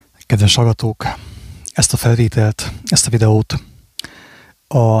Kedves hallgatók, ezt a felvételt, ezt a videót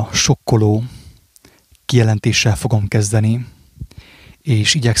a sokkoló kijelentéssel fogom kezdeni,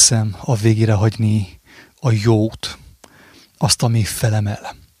 és igyekszem a végére hagyni a jót, azt, ami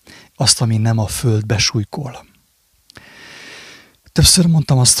felemel, azt, ami nem a földbe súlykol. Többször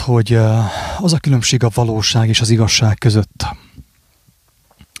mondtam azt, hogy az a különbség a valóság és az igazság között,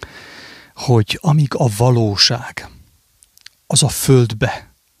 hogy amíg a valóság az a földbe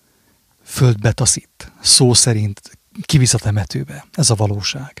taszít, szó szerint kivisz a temetőbe, ez a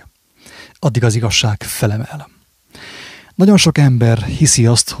valóság, addig az igazság felemel. Nagyon sok ember hiszi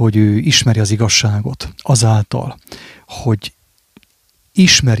azt, hogy ő ismeri az igazságot azáltal, hogy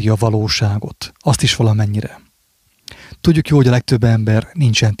ismeri a valóságot, azt is valamennyire. Tudjuk jó, hogy a legtöbb ember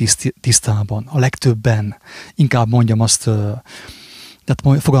nincsen tisztában. A legtöbben, inkább mondjam azt,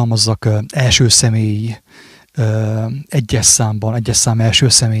 tehát fogalmazzak első személyi, egyes szám első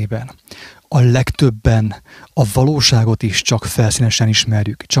személyben. A legtöbben a valóságot is csak felszínesen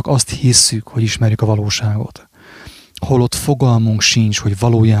ismerjük, csak azt hisszük, hogy ismerjük a valóságot. Holott fogalmunk sincs, hogy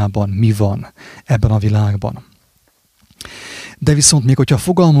valójában mi van ebben a világban. De viszont még hogyha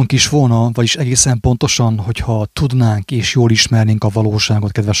fogalmunk is volna, vagyis egészen pontosan, hogyha tudnánk és jól ismernénk a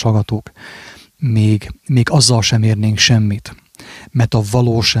valóságot, kedves hallgatók, még azzal sem érnénk semmit. Mert a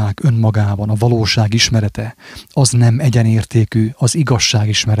valóság önmagában, a valóság ismerete, az nem egyenértékű az igazság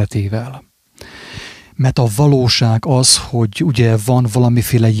ismeretével. Mert a valóság az, hogy ugye van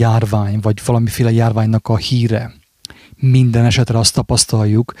valamiféle járvány, vagy valamiféle járványnak a híre. Minden esetre azt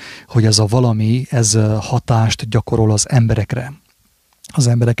tapasztaljuk, hogy ez a valami, ez hatást gyakorol az emberekre. Az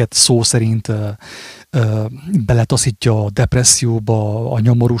embereket szó szerint beletaszítja a depresszióba, a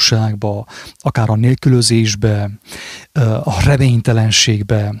nyomorúságba, akár a nélkülözésbe, a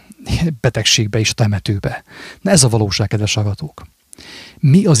reménytelenségbe, betegségbe és a temetőbe. Na ez a valóság, kedves hallgatók.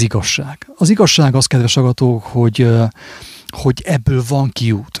 Mi az igazság? Az igazság az, kedves hallgatók, hogy ebből van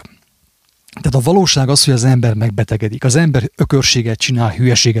kiút. Tehát a valóság az, hogy az ember megbetegedik. Az ember ökörséget csinál,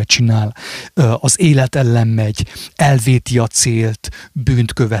 hülyeséget csinál, az élet ellen megy, elvéti a célt,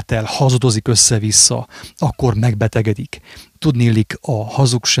 bűnt követel, hazudozik össze-vissza, akkor megbetegedik. Tudniillik a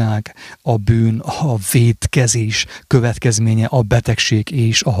hazugság, a bűn, a vétkezés következménye, a betegség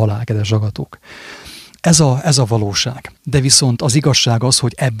és a halál, kedves hallgatók. Ez a valóság. De viszont az igazság az,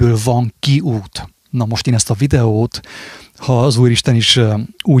 hogy ebből van kiút. Na most én ezt a videót, ha az Úristen is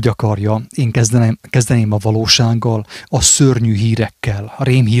úgy akarja, én kezdeném a valósággal, a szörnyű hírekkel, a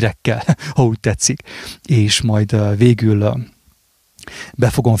rémhírekkel, ha úgy tetszik, és majd végül be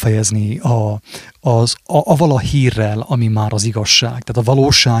fogom fejezni a vala hírrel, ami már az igazság. Tehát a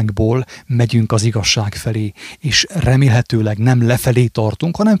valóságból megyünk az igazság felé, és remélhetőleg nem lefelé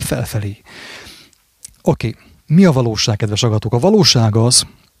tartunk, hanem felfelé. Oké, mi a valóság, kedves hallgatók? A valóság az,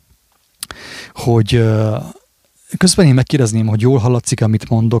 hogy közben én megkérdezném, hogy jól hallatszik, amit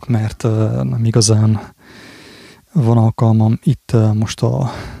mondok, mert nem igazán van alkalmam itt most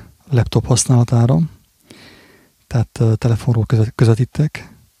a laptop használatára. Tehát telefonról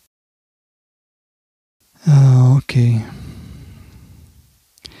közvetítek. Oké.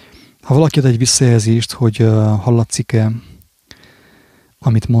 Ha valaki ad egy visszajelzést, hogy hallatszik-e,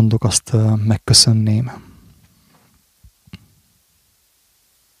 amit mondok, azt megköszönném.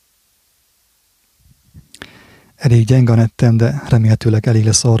 Elég gyenge a nettem, de remélhetőleg elég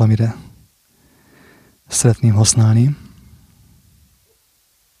lesz arra, amire szeretném használni.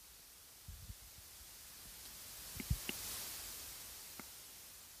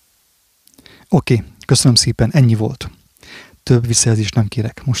 Oké, köszönöm szépen, ennyi volt. Több visszajelzést nem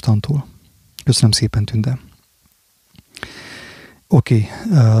kérek mostantól. Köszönöm szépen, Tünde. Oké,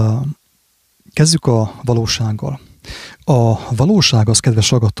 kezdjük a valósággal. A valóság az, kedves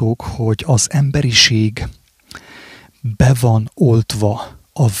hallgatók, hogy az emberiség be van oltva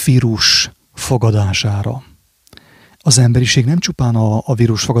a vírus fogadására. Az emberiség nem csupán a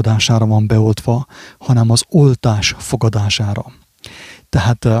vírus fogadására van beoltva, hanem az oltás fogadására.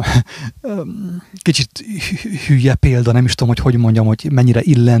 Tehát kicsit hülye példa, nem is tudom, hogy mondjam, hogy mennyire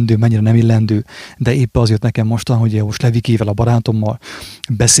illendő, mennyire nem illendő, de épp az jött nekem mostan, hogy most Levikével, a barátommal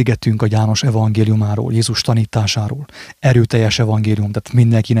beszélgettünk a János evangéliumáról, Jézus tanításáról. Erőteljes evangélium, tehát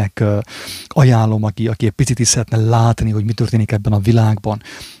mindenkinek ajánlom, aki egy picit is szeretne látni, hogy mi történik ebben a világban,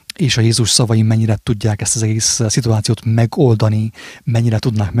 és a Jézus szavai mennyire tudják ezt az egész szituációt megoldani, mennyire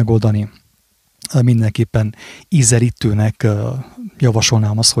tudnák megoldani. Mindenképpen ízelítőnek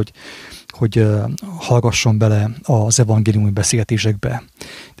javasolnám azt, hogy hallgasson bele az evangéliumi beszélgetésekbe.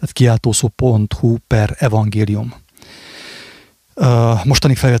 Tehát kiáltószó.hu/evangélium.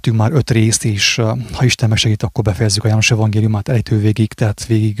 Mostanig felvettünk már 5 részt, és ha Isten megsegít, akkor befejezzük a János evangéliumát elejtől végig, tehát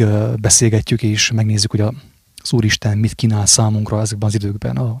végig beszélgetjük, és megnézzük, hogy az Úristen mit kínál számunkra ezekben az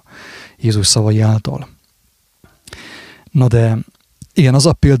időkben a Jézus szavai által. Na de igen, az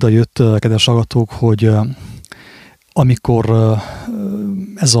a példa jött, kedves hallgatók, hogy amikor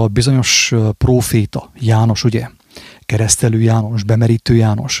ez a bizonyos próféta, János, ugye, keresztelő János, bemerítő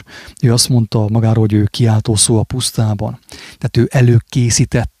János, ő azt mondta magáról, hogy ő kiáltó szó a pusztában. Tehát ő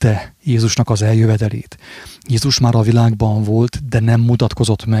előkészítette Jézusnak az eljövetelét. Jézus már a világban volt, de nem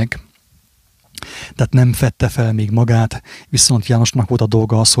mutatkozott meg. Tehát nem fedte fel még magát, viszont Jánosnak volt a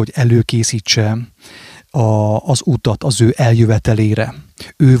dolga az, hogy előkészítse az utat az ő eljövetelére.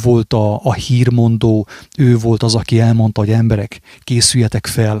 Ő volt a hírmondó, ő volt az, aki elmondta, hogy emberek, készüljetek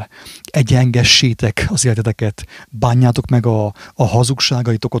fel, egyengessétek az életeteket, bánjátok meg a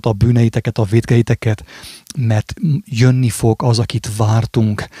hazugságaitokat, a bűneiteket, a vétkeiteket, mert jönni fog az, akit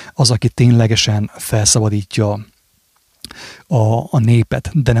vártunk, az, aki ténylegesen felszabadítja a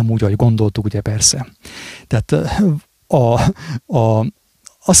népet, de nem úgy, ahogy gondoltuk, ugye persze. Tehát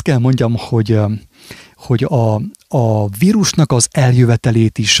azt kell mondjam, hogy a vírusnak az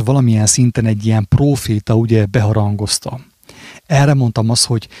eljövetelét is valamilyen szinten egy ilyen próféta ugye beharangozta. Erre mondtam azt,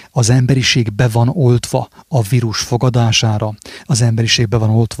 hogy az emberiség be van oltva a vírus fogadására, az emberiség be van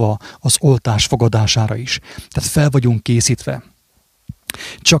oltva az oltás fogadására is. Tehát fel vagyunk készítve.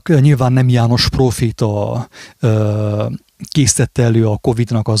 Csak nyilván nem János próféta készítette elő a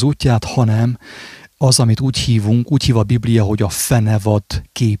Covid-nak az útját, hanem az, amit úgy hív a Biblia, hogy a fenevad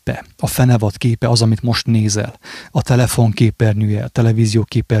képe. A fenevad képe az, amit most nézel. A telefon képernyője, a televízió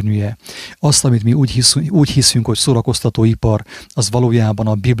képernyője. Azt, amit mi úgy hiszünk, hogy szórakoztatóipar, az valójában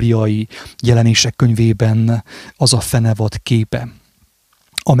a bibliai jelenések könyvében az a fenevad képe,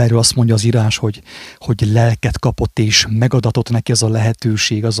 amelyről azt mondja az írás, hogy lelket kapott, és megadatott neki ez a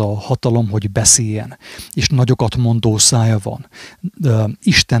lehetőség, az a hatalom, hogy beszéljen, és nagyokat mondó szája van.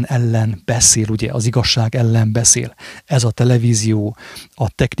 Isten ellen beszél, ugye, az igazság ellen beszél. Ez a televízió, a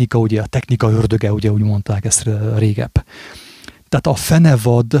technika, ugye, a technika ördöge, ugye, úgy mondták ezt régebb. Tehát a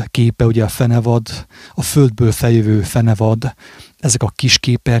fenevad képe, ugye a fenevad, a földből feljövő fenevad, ezek a kis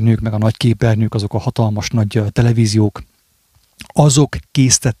képernyők, meg a nagy képernyők, azok a hatalmas nagy televíziók, azok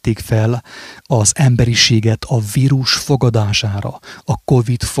késztették fel az emberiséget a vírus fogadására, a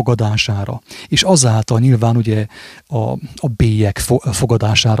Covid fogadására, és azáltal nyilván ugye a bélyeg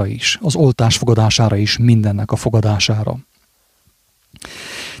fogadására is, az oltás fogadására is, mindennek a fogadására.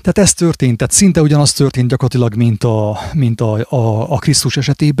 Tehát ez történt, tehát szinte ugyanaz történt gyakorlatilag, mint a Krisztus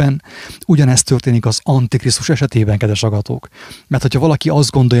esetében, ugyanezt történik az Antikrisztus esetében, kedves hallgatók. Mert hogyha valaki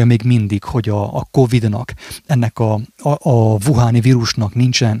azt gondolja még mindig, hogy a Covid-nak, ennek a wuhani vírusnak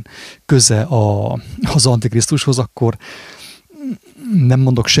nincsen köze az Antikrisztushoz, akkor nem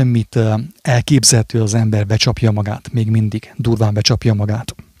mondok semmit, elképzelhető, az ember becsapja magát, még mindig durván becsapja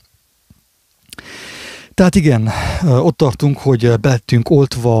magát. Tehát igen, ott tartunk, hogy belettünk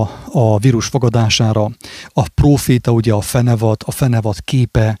oltva a vírus fogadására, a próféta, ugye a fenevad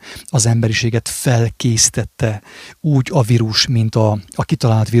képe az emberiséget felkészítette úgy a vírus, mint a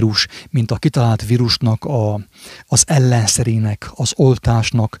kitalált vírus, mint a kitalált vírusnak az ellenszerének, az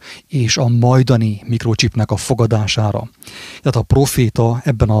oltásnak és a majdani mikrocsipnek a fogadására. Tehát a próféta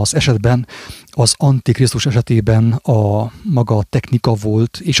ebben az esetben az Antikrisztus esetében maga a technika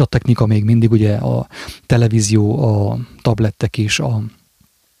volt, és a technika még mindig ugye a televízió, a tablettek és a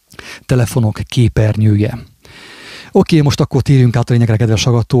telefonok képernyője. Oké, most akkor térjünk át a lényegre, kedves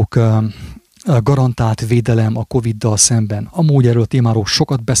hallgatók. Garantált védelem a Covid-dal szemben. Amúgy erről a témáról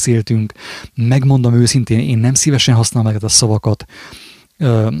sokat beszéltünk, megmondom őszintén, én nem szívesen használom ezeket a szavakat.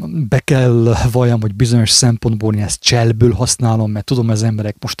 Be kell valljam, hogy bizonyos szempontból én ezt cselből használom, mert tudom, hogy az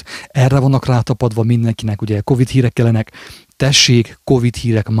emberek most erre vannak rátapadva, mindenkinek ugye Covid hírek kellenek. Tessék, Covid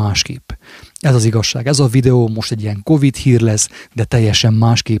hírek másképp. Ez az igazság. Ez a videó most egy ilyen Covid hír lesz, de teljesen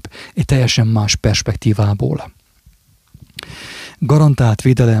másképp, egy teljesen más perspektívából. Garantált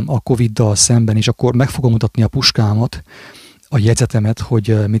védelem a Covid-dal szemben, és akkor meg fogom mutatni a puskámat, a jegyzetemet,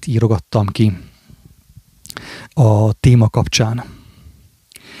 hogy mit írogattam ki a téma kapcsán.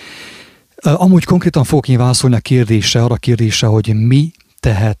 Amúgy konkrétan fogok én válaszolni arra a kérdésre, hogy mi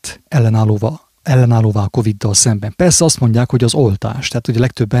tehet ellenállóvá a Covid-dal szemben. Persze azt mondják, hogy az oltás. Tehát ugye a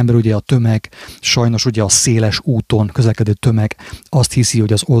legtöbb ember, ugye a tömeg, sajnos ugye a széles úton közlekedő tömeg azt hiszi,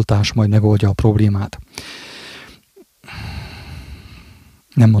 hogy az oltás majd megoldja a problémát.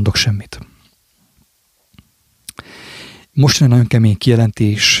 Nem mondok semmit. Most egy nagyon kemény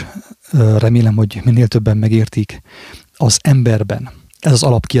kijelentés, remélem, hogy minél többen megértik. Az emberben Ez az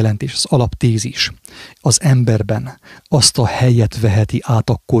alapkijelentés, az alaptézis. Az emberben azt a helyet veheti át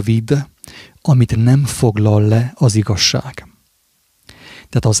a COVID, amit nem foglal le az igazság.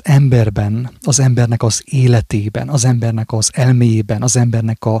 Tehát az emberben, az embernek az életében, az embernek az elméjében, az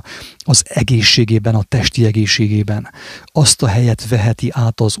embernek az egészségében, a testi egészségében azt a helyet veheti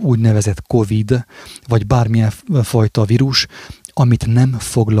át az úgynevezett COVID, vagy bármilyen fajta vírus, amit nem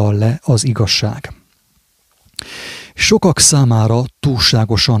foglal le az igazság. Sokak számára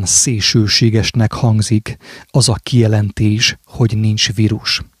túlságosan szélsőségesnek hangzik az a kijelentés, hogy nincs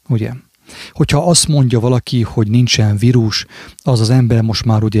vírus, ugye? Hogyha azt mondja valaki, hogy nincsen vírus, az ember most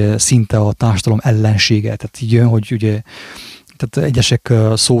már ugye szinte a társadalom ellensége. Tehát jön, hogy ugye, tehát egyesek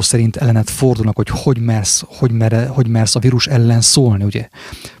szó szerint ellenet fordulnak, hogy mersz a vírus ellen szólni, ugye?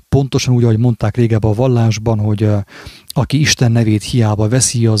 Pontosan úgy, ahogy mondták régebben a vallásban, hogy aki Isten nevét hiába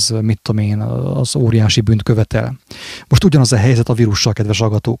veszi, az, mit tudom én, az óriási bűnt követel. Most ugyanaz a helyzet a vírussal, kedves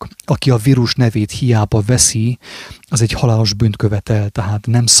hallgatók. Aki a vírus nevét hiába veszi, az egy halálos bűnt követel, tehát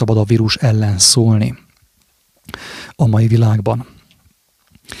nem szabad a vírus ellen szólni a mai világban.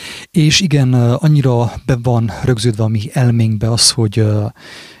 És igen, annyira be van rögződve a mi elménkbe az, hogy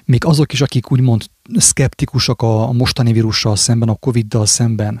még azok is, akik úgymond szkeptikusak a mostani vírussal szemben, a COVID-dal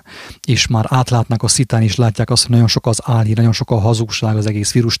szemben, és már átlátnak a szitán, és látják azt, hogy nagyon sok az álhír, nagyon sok a hazugság az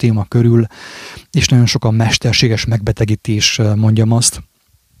egész vírus téma körül, és nagyon sok a mesterséges megbetegítés, mondjam azt.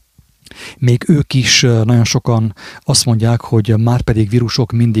 Még ők is nagyon sokan azt mondják, hogy már pedig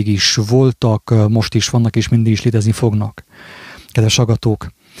vírusok mindig is voltak, most is vannak, és mindig is létezni fognak. Kedves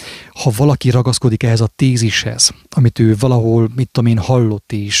hallgatók, ha valaki ragaszkodik ehhez a tézishez, amit ő valahol, mit tudom én,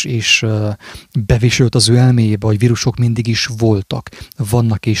 hallott és bevésült az ő elméjébe, hogy vírusok mindig is voltak,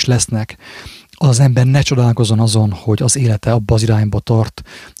 vannak és lesznek, az ember ne csodálkozzon azon, hogy az élete abba az irányba tart,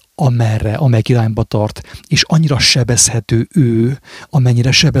 amelyik irányba tart, és annyira sebezhető ő,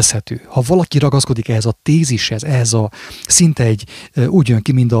 amennyire sebezhető. Ha valaki ragaszkodik ehhez a tézishez, ehhez a szinte úgy jön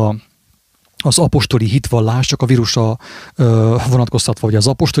ki, mint az apostoli hitvallás, csak a vírusra vonatkoztatva, hogy az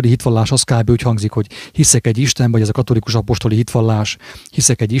apostoli hitvallás az kb. Úgy hangzik, hogy hiszek egy Istenben, vagy ez a katolikus apostoli hitvallás,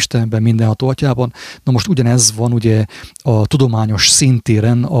 hiszek egy Istenben, mindenható atyában. Na most ugyanez van ugye a tudományos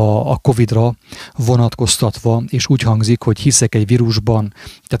szintéren a Covid-ra vonatkoztatva, és úgy hangzik, hogy hiszek egy vírusban,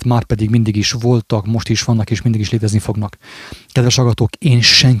 tehát már pedig mindig is voltak, most is vannak, és mindig is létezni fognak. Kedves hallgatók, én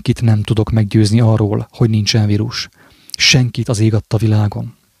senkit nem tudok meggyőzni arról, hogy nincsen vírus. Senkit az ég adta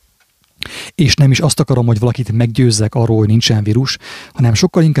világon. És nem is azt akarom, hogy valakit meggyőzzek arról, hogy nincsen vírus, hanem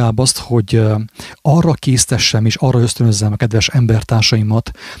sokkal inkább azt, hogy arra késztessem és arra ösztönözzem a kedves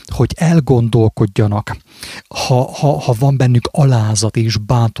embertársaimat, hogy elgondolkodjanak, ha van bennük alázat és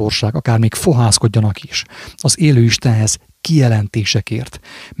bátorság, akár még fohászkodjanak is az élő Istenhez kijelentésekért.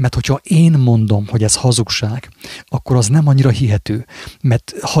 Mert hogyha én mondom, hogy ez hazugság, akkor az nem annyira hihető.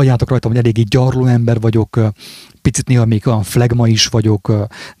 Mert halljátok rajtam, hogy eléggé gyarló ember vagyok, picit néha még olyan flegma is vagyok,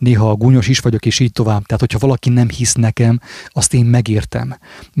 néha gúnyos is vagyok, és így tovább. Tehát, hogyha valaki nem hisz nekem, azt én megértem.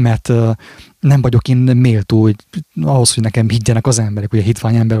 Mert nem vagyok én méltó ahhoz, hogy nekem higgyenek az emberek, ugye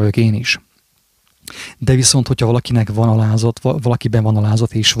hitvány ember vagyok én is. De viszont, hogyha valakinek van alázat, valakiben van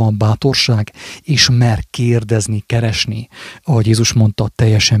alázat, és van bátorság, és mer kérdezni, keresni, ahogy Jézus mondta,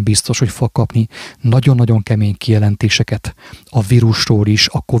 teljesen biztos, hogy fog kapni nagyon-nagyon kemény kijelentéseket a vírusról is,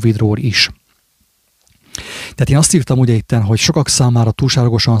 a Covid-ról is. Tehát én azt írtam ugye itten, hogy sokak számára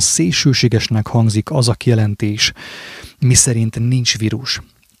túlságosan szélsőségesnek hangzik az a kijelentés, miszerint nincs vírus.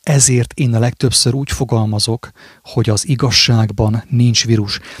 Ezért én a legtöbbször úgy fogalmazok, hogy az igazságban nincs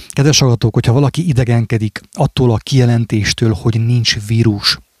vírus. Kedves hallgatók, hogyha valaki idegenkedik attól a kijelentéstől, hogy nincs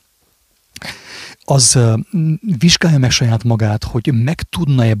vírus, az vizsgálja meg saját magát, hogy meg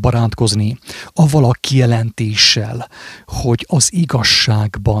tudna-e barátkozni avval a kijelentéssel, hogy az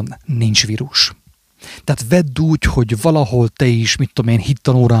igazságban nincs vírus. Tehát vedd úgy, hogy valahol te is, mit tudom én,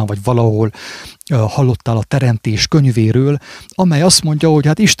 hittanórán, vagy valahol hallottál a teremtés könyvéről, amely azt mondja, hogy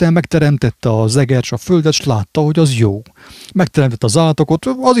hát Isten megteremtette az egert és a földet, és látta, hogy az jó. Megteremtette az állatokat,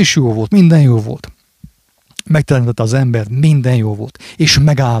 az is jó volt, minden jó volt. Megteremtette az embert, minden jó volt, és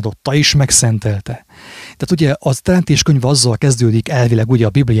megáldotta, és megszentelte. Tehát ugye az teremtés könyve azzal kezdődik elvileg ugye a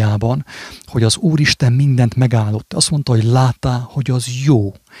Bibliában, hogy az Úristen mindent megáldotta. Azt mondta, hogy látta, hogy az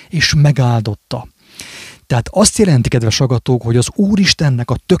jó, és megáldotta. Tehát azt jelenti, kedves hallgatók, hogy az Úristennek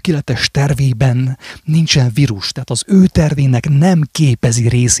a tökéletes tervében nincsen vírus. Tehát az ő tervének nem képezi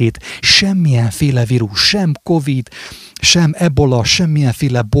részét semmilyenféle vírus, sem Covid, sem ebola,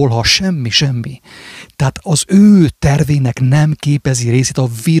 semmilyenféle bolha, semmi. Tehát az ő tervének nem képezi részét a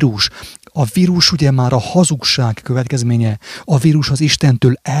vírus. A vírus ugye már a hazugság következménye, a vírus az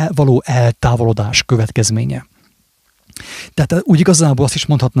Istentől való eltávolodás következménye. Tehát úgy igazából azt is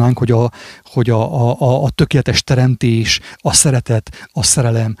mondhatnánk, hogy a tökéletes teremtés, a szeretet, a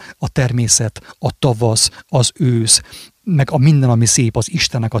szerelem, a természet, a tavasz, az ősz, meg a minden, ami szép, az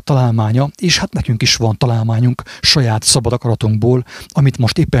Istennek a találmánya, és hát nekünk is van találmányunk saját szabad akaratunkból, amit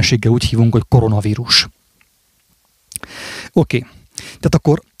most éppenséggel úgy hívunk, hogy koronavírus. Oké. Tehát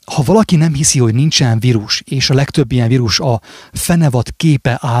akkor, ha valaki nem hiszi, hogy nincsen vírus, és a legtöbb ilyen vírus a fenevad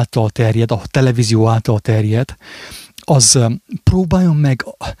képe által terjed, a televízió által terjed, az próbáljon meg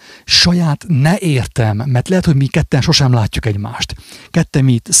saját ne értem, mert lehet, hogy mi ketten sosem látjuk egymást. Ketten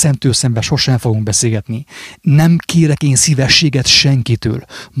mi szemtől szemben sosem fogunk beszélgetni. Nem kérek én szívességet senkitől.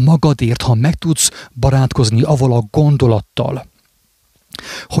 Magadért, ha meg tudsz barátkozni avval a gondolattal,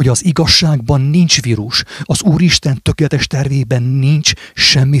 hogy az igazságban nincs vírus, az Úristen tökéletes tervében nincs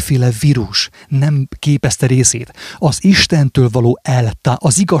semmiféle vírus, nem képezte részét. Az Istentől való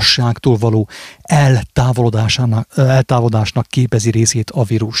az igazságtól való eltávolodásnak képezi részét a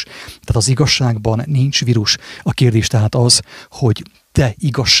vírus. Tehát az igazságban nincs vírus. A kérdés tehát az, hogy te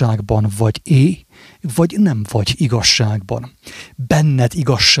igazságban vagy nem vagy igazságban. Benned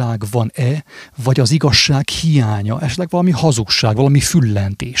igazság van-e, vagy az igazság hiánya, esetleg valami hazugság, valami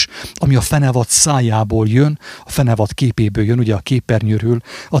füllentés, ami a fenevad szájából jön, a fenevad képéből jön, ugye a képernyőről,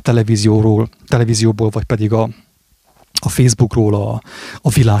 a televízióból, vagy pedig a Facebookról, a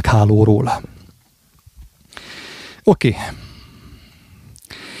világhálóról. Oké.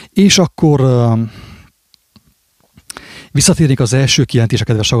 És akkor visszatérnék az első kijelentésre,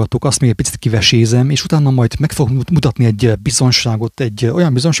 kedves hallgatók, azt még egy picit kivesézem, és utána majd meg fogok mutatni egy bizonyságot, egy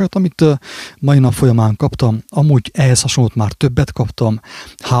olyan bizonyságot, amit mai nap folyamán kaptam. Amúgy ehhez hasonlót már többet kaptam,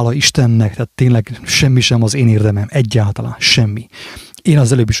 hála Istennek, tehát tényleg semmi sem az én érdemem, egyáltalán semmi. Én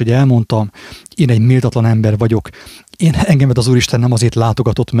az előbb is, hogy elmondtam, én egy méltatlan ember vagyok. Engemet az Úristen nem azért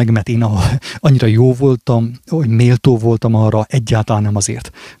látogatott meg, mert én annyira jó voltam, hogy méltó voltam arra, egyáltalán nem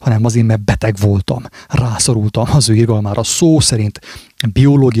azért, hanem azért, mert beteg voltam, rászorultam az ő irgalmára, szó szerint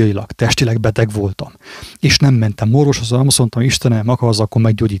biológiailag, testileg beteg voltam. És nem mentem orvoshoz, hanem azt mondtam, Istenem, akarsz, akkor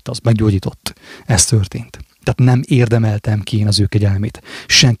meggyógyítasz, meggyógyított. Ez történt. Tehát nem érdemeltem ki én az ő kegyelmét.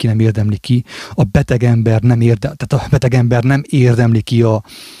 Senki nem érdemli ki. A beteg ember nem érdemli ki a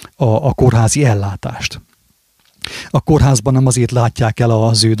kórházi ellátást. A kórházban nem azért látják el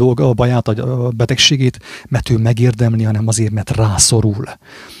az ő dolga, a baját, a betegségét, mert ő megérdemli, hanem azért, mert rászorul.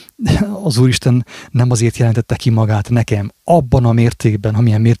 Az Úristen nem azért jelentette ki magát nekem abban a mértékben,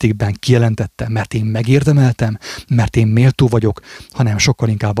 amilyen mértékben kijelentette, mert én megérdemeltem, mert én méltó vagyok, hanem sokkal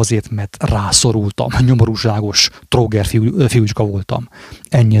inkább azért, mert rászorultam, nyomorúságos tróger fiúcska voltam.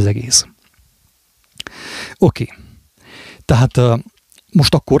 Ennyi az egész. Oké. Tehát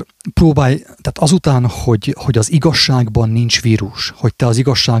most akkor próbálj, tehát azután, hogy az igazságban nincs vírus, hogy te az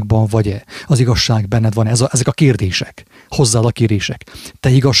igazságban vagy-e, az igazság benned van, ezek a kérdések, hozzád a kérdések. Te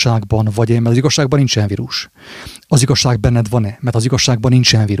igazságban vagy-e, mert az igazságban nincsen vírus. Az igazság benned van-e, mert az igazságban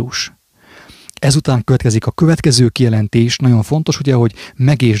nincsen vírus. Ezután következik a következő kijelentés, nagyon fontos, ugye, hogy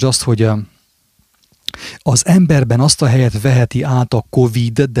megértsd azt, hogy az emberben azt a helyet veheti át a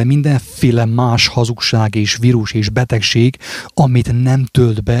COVID, de mindenféle más hazugság és vírus és betegség, amit nem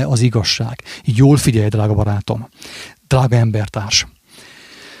tölt be az igazság. Jól figyelj, drága barátom, drága embertárs.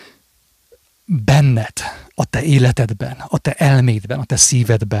 Benned, a te életedben, a te elmédben, a te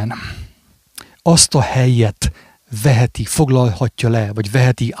szívedben azt a helyet foglalhatja le, vagy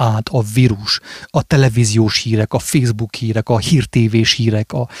veheti át a vírus, a televíziós hírek, a Facebook hírek, a hírtévés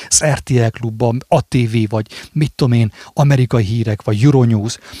hírek, az RTL Klub, a ATV, vagy mit tudom én, amerikai hírek, vagy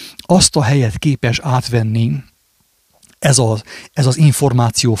Euronews, azt a helyet képes átvenni ez az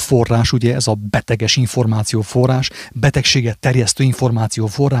információforrás, ugye ez a beteges információforrás, betegséget terjesztő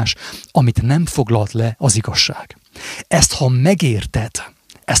információforrás, amit nem foglalt le az igazság. Ezt ha megérted,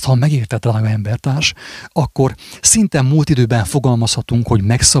 drága embertárs, akkor szinte múlt időben fogalmazhatunk, hogy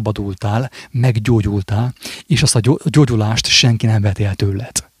megszabadultál, meggyógyultál, és azt a gyógyulást senki nem veti el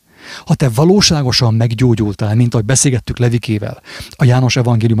tőled. Ha te valóságosan meggyógyultál, mint ahogy beszélgettük Levikével, a János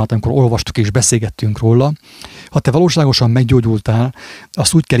evangéliumát, amikor olvastuk és beszélgettünk róla, ha te valóságosan meggyógyultál,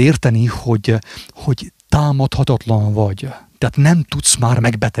 azt úgy kell érteni, hogy támadhatatlan vagy. Tehát nem tudsz már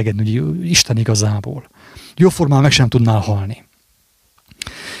megbetegedni, ugye, Isten igazából. Jóformán meg sem tudnál halni.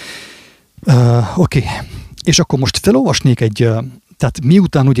 Oké. És akkor most felolvasnék tehát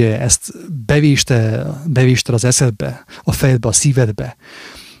miután ugye ezt bevésted az eszedbe, a fejedbe, a szívedbe,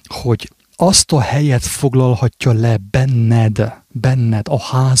 hogy azt a helyet foglalhatja le benned, a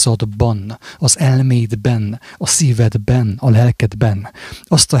házadban, az elmédben, a szívedben, a lelkedben.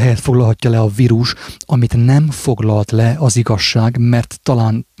 Azt a helyet foglalhatja le a vírus, amit nem foglalt le az igazság, mert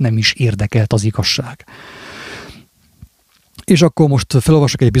talán nem is érdekelt az igazság. És akkor most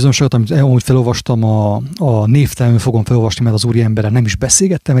felolvasok egy bizonyságot, amit amúgy felolvastam, a névtelenül fogom felolvasni, mert az úriemberrel nem is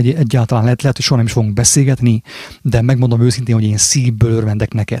beszélgettem egyáltalán, lehet, hogy soha nem is fogunk beszélgetni, de megmondom őszintén, hogy én szívből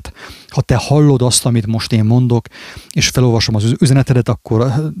örvendek neked. Ha te hallod azt, amit most én mondok, és felolvasom az üzenetedet,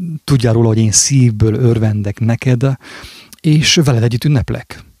 akkor tudjál róla, hogy én szívből örvendek neked, és veled együtt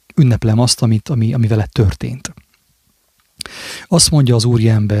ünneplek. Ünneplem azt, ami veled történt. Azt mondja az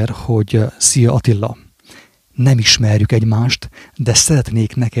úriember, hogy szia Attila, nem ismerjük egymást, de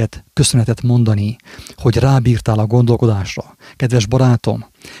szeretnék neked köszönetet mondani, hogy rábírtál a gondolkodásra. Kedves barátom,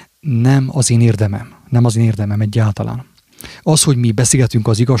 nem az én érdemem egyáltalán. Az, hogy mi beszélgetünk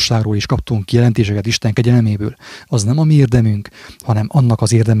az igazságról és kaptunk jelentéseket Isten kegyelméből, az nem a mi érdemünk, hanem annak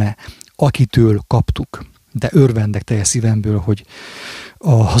az érdeme, akitől kaptuk. De örvendek teljes szívemből, hogy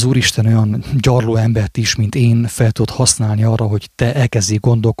az Úristen olyan gyarló embert is, mint én, fel tud használni arra, hogy te elkezdjél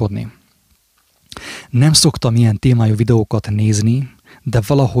gondolkodni. Nem szoktam ilyen témájú videókat nézni, de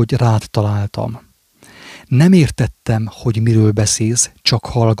valahogy rád találtam. Nem értettem, hogy miről beszélsz, csak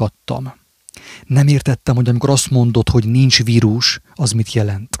hallgattam. Nem értettem, hogy amikor azt mondod, hogy nincs vírus, az mit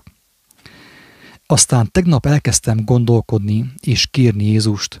jelent. Aztán tegnap elkezdtem gondolkodni és kérni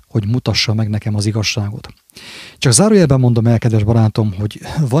Jézust, hogy mutassa meg nekem az igazságot. Csak zárójelben mondom el, kedves barátom, hogy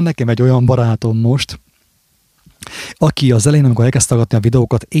van nekem egy olyan barátom most, aki az elején, amikor elkezdte hallgatni a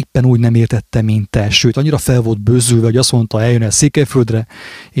videókat, éppen úgy nem értette, mint te. Sőt, annyira fel volt bőzülve, hogy azt mondta, eljön el Székelyföldre,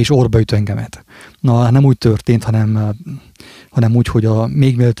 és orba üt engemet. Na, nem úgy történt, hanem úgy, hogy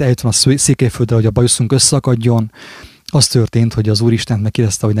még mielőtt eljött a Székelyföldre, hogy a bajuszunk összeakadjon, az történt, hogy az Úristen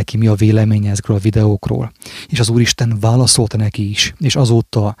megkérdezte, hogy neki mi a véleménye ezekről a videókról. És az Úristen válaszolta neki is. És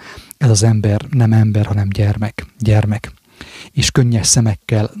azóta ez az ember nem ember, hanem gyermek. És könnyes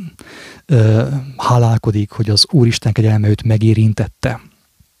szemekkel hálálkodik, hogy az Úristen kegyelme őt megérintette.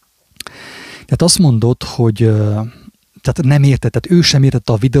 Tehát azt mondod, hogy tehát nem értett, tehát ő sem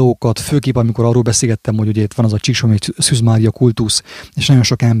értette a videókat, főképp amikor arról beszélgettem, hogy ugye itt van az a Csíksomi Szűz Mária kultusz, és nagyon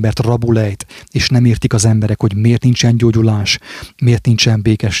sok embert rabulejt, és nem értik az emberek, hogy miért nincsen gyógyulás, miért nincsen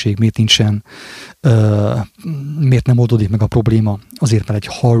békesség, miért nem oldódik meg a probléma. Azért, mert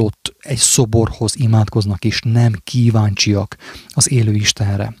egy szoborhoz imádkoznak, és nem kíváncsiak az élő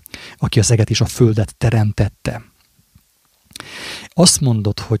Istenre, aki az eget és a földet teremtette. Azt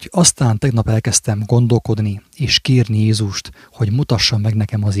mondod, hogy aztán tegnap elkezdtem gondolkodni és kérni Jézust, hogy mutassa meg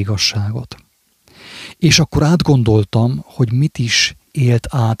nekem az igazságot. És akkor átgondoltam, hogy mit is élt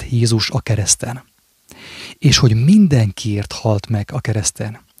át Jézus a kereszten. És hogy mindenkiért halt meg a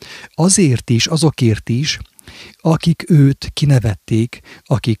kereszten. Azért is, azokért is, akik őt kinevették,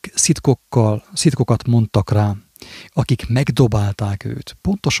 akik szitkokat mondtak rá, akik megdobálták őt.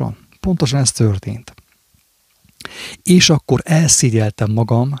 Pontosan ez történt. És akkor elszégyeltem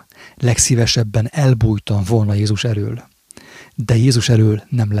magam, legszívesebben elbújtam volna Jézus elől. De Jézus elől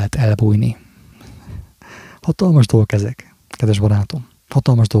nem lehet elbújni. Hatalmas dolgok ezek, kedves barátom.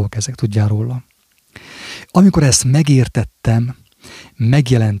 Hatalmas dolgok ezek, tudjál róla. Amikor ezt megértettem,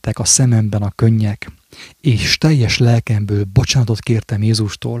 megjelentek a szememben a könnyek, és teljes lelkemből bocsánatot kértem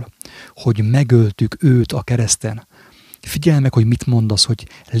Jézustól, hogy megöltük őt a kereszten. Figyelj meg, hogy mit mondasz, hogy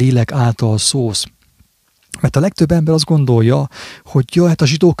lélek által szólsz. Mert a legtöbb ember azt gondolja, hogy hát a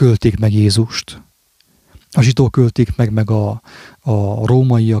zsidók ölték meg Jézust. A zsidók ölték meg a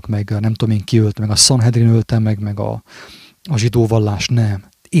rómaiak, meg nem tudom én ki ölt, meg a Sanhedrin ölte meg a zsidó vallás. Nem.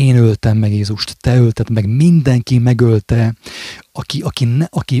 Én öltem meg Jézust, te ölted meg, mindenki megölte,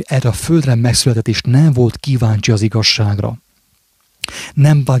 aki erre a földre megszületett, és nem volt kíváncsi az igazságra.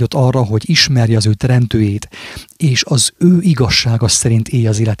 Nem vágyott arra, hogy ismerje az ő teremtőjét, és az ő igazsága szerint élje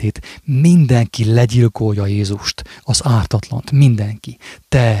az életét. Mindenki legyilkolja Jézust, az ártatlant, mindenki.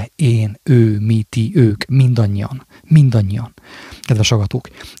 Te, én, ő, mi, ti, ők, mindannyian. Kedves hallgatók.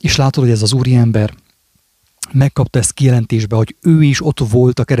 És látod, hogy ez az úriember megkapta ezt kijelentésbe, hogy ő is ott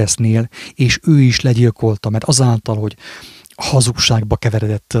volt a keresztnél, és ő is legyilkolta, mert azáltal, hogy hazugságba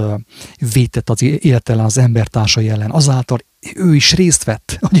keveredett, vétett az élete ellen, az embertársai ellen, azáltal ő is részt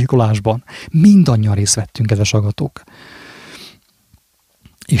vett a gyilkolásban. Mindannyian részt vettünk, kedves hallgatók.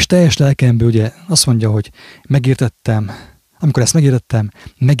 És teljes lelkemből ugye azt mondja, hogy amikor ezt megértettem,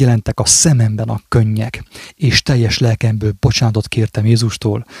 megjelentek a szememben a könnyek, és teljes lelkemből bocsánatot kértem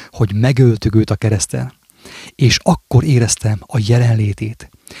Jézustól, hogy megöltük őt a kereszten. És akkor éreztem a jelenlétét,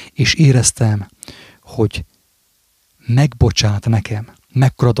 és éreztem, hogy megbocsát nekem.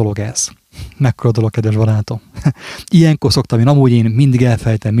 Mekkora dolog ez? Mekkora dolog, kedves barátom. Ilyenkor szoktam én mindig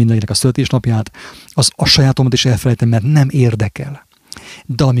elfelejtem mindenkinek a születésnapját, a sajátomat is elfelejtem, mert nem érdekel.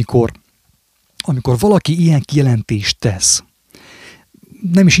 De amikor valaki ilyen kijelentést tesz,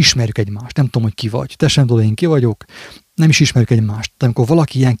 nem is ismerjük egymást, nem tudom, hogy ki vagy, te sem tudod, én ki vagyok, nem is ismerjük egymást, de amikor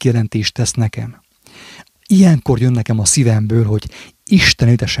valaki ilyen kijelentést tesz nekem, ilyenkor jön nekem a szívemből, hogy Isten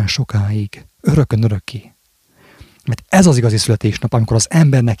éltessen sokáig, örökön örökké. Mert ez az igazi születésnap, amikor az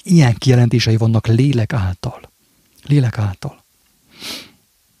embernek ilyen kijelentései vannak lélek által. Lélek által.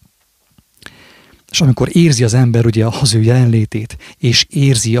 És amikor érzi az ember ugye az ő jelenlétét, és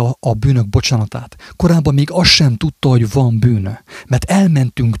érzi a bűnök bocsánatát, korábban még azt sem tudta, hogy van bűn. Mert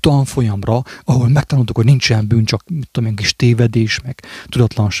elmentünk tanfolyamra, ahol megtanultuk, hogy nincsen bűn, csak tudom, kis tévedés, meg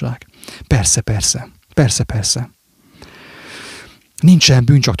tudatlanság. Persze. Nincsen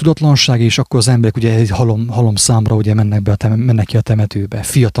bűn, csak tudatlanság, és akkor az emberek ugye egy halom számra ugye mennek ki a temetőbe,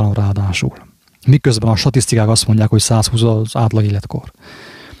 fiatalon ráadásul. Miközben a statisztikák azt mondják, hogy 120 az átlag életkor.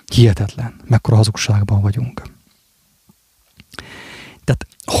 Hihetetlen, mekkora hazugságban vagyunk. Tehát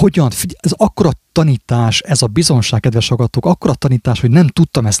ez akkora tanítás, ez a bizonság, kedves hallgatók, akkora tanítás, hogy nem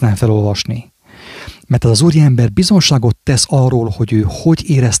tudtam ezt nem felolvasni. Mert ez az úriember bizonságot tesz arról, hogy ő hogy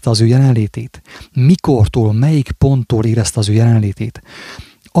érezte az ő jelenlétét, mikortól, melyik ponttól érezte az ő jelenlétét.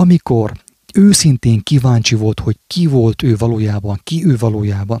 Amikor őszintén kíváncsi volt, hogy ki volt ő valójában, ki ő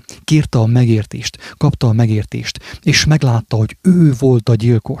valójában, kérte a megértést, kapta a megértést, és meglátta, hogy ő volt a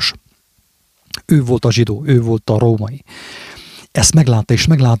gyilkos, ő volt a zsidó, ő volt a római. Ezt meglátta, és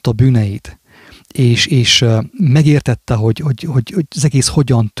meglátta a bűneit, és megértette, hogy az egész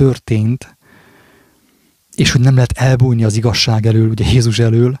hogyan történt, és hogy nem lehet elbújni az igazság elől, ugye Jézus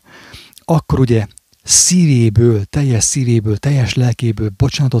elől, akkor ugye szívéből, teljes lelkéből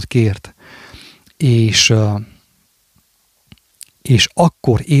bocsánatot kért, és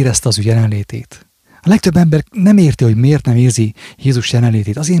akkor érezte az ő jelenlétét. A legtöbb ember nem érti, hogy miért nem érzi Jézus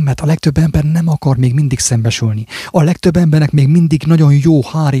jelenlétét. Azért, mert a legtöbb ember nem akar még mindig szembesülni. A legtöbb embernek még mindig nagyon jó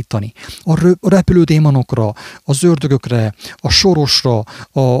hárítani. A repülődémonokra, az ördögökre, a sorosra,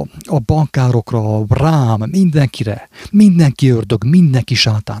 a bankárokra, rám, mindenkire. Mindenki ördög, mindenki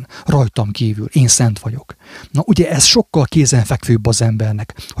sátán. Rajtam kívül. Én szent vagyok. Na ugye ez sokkal kézenfekvőbb az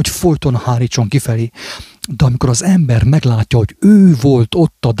embernek, hogy folyton hárítson kifelé. De amikor az ember meglátja, hogy ő volt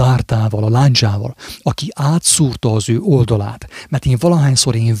ott a dártával, a lándzsával, aki átszúrta az ő oldalát, mert én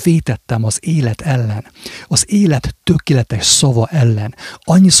valahányszor vétettem az élet ellen, az élet tökéletes szava ellen,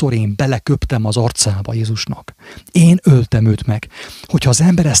 annyiszor én beleköptem az arcába Jézusnak. Én öltem őt meg. Hogyha az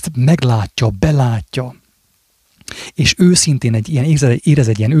ember ezt meglátja, belátja, és őszintén érez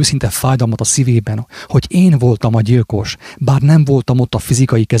egy ilyen őszinte fájdalmat a szívében, hogy én voltam a gyilkos, bár nem voltam ott a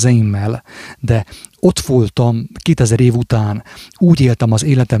fizikai kezeimmel, de ott voltam 2000 év után, úgy éltem az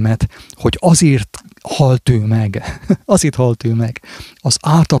életemet, hogy azért halt ő meg, az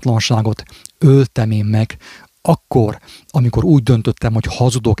ártatlanságot öltem én meg, akkor, amikor úgy döntöttem, hogy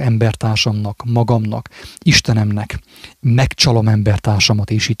hazudok embertársamnak, magamnak, Istenemnek, megcsalom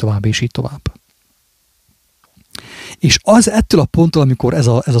embertársamat, és így tovább. És az ettől a ponttól, amikor ez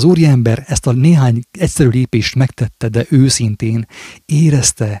az úriember ezt a néhány egyszerű lépést megtette, de őszintén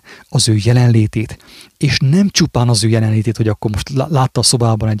érezte az ő jelenlétét, és nem csupán az ő jelenlétét, hogy akkor most látta a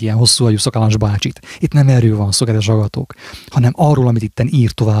szobában egy ilyen hosszú hajú szakállas bácsit. Itt nem erről van szó, kedves hallgatók, hanem arról, amit itten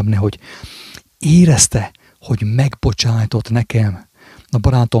ír tovább, hogy érezte, hogy megbocsájtott nekem. Na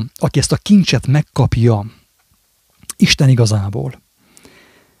barátom, aki ezt a kincset megkapja Isten igazából,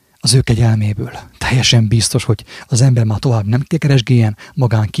 az ő kegyelméből. Teljesen biztos, hogy az ember már tovább nem kell keresgéljen,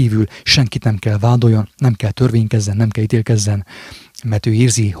 magán kívül senkit nem kell vádoljon, nem kell törvénykezzen, nem kell ítélkezzen, mert ő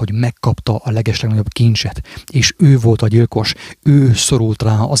érzi, hogy megkapta a legeslegnagyobb kincset, és ő volt a gyilkos, ő szorult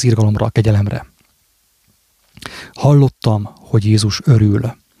rá az irgalomra, a kegyelemre. Hallottam, hogy Jézus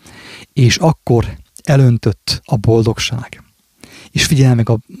örül, és akkor elöntött a boldogság. És figyelj meg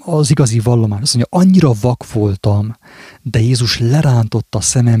az igazi vallomány, azt mondja, annyira vak voltam, de Jézus lerántotta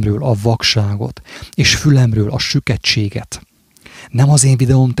szememről a vakságot, és fülemről a süketséget. Nem az én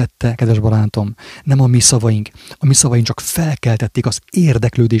videóm tette, kedves barátom, nem a mi szavaink. A mi szavaink csak felkeltették az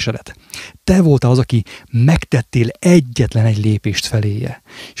érdeklődésedet. Te voltál az, aki megtettél egyetlen egy lépést feléje,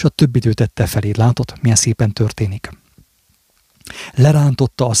 és a többit ő tette feléd. Látod, milyen szépen történik.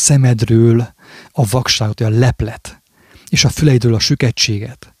 Lerántotta a szemedről a vakságot, a leplet, és a füleidről a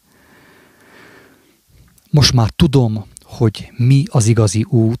süketséget. Most már tudom, hogy mi az igazi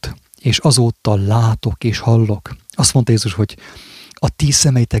út, és azóta látok és hallok. Azt mondta Jézus, hogy a ti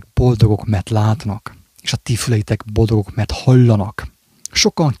szemeitek boldogok, mert látnak, és a ti füleitek boldogok, mert hallanak.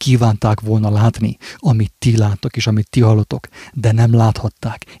 Sokan kívánták volna látni, amit ti láttok, és amit ti hallotok, de nem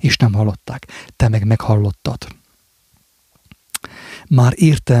láthatták, és nem hallották. Te meg meghallottad. Már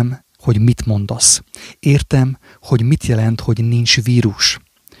értem, hogy mit mondasz. Értem, hogy mit jelent, hogy nincs vírus.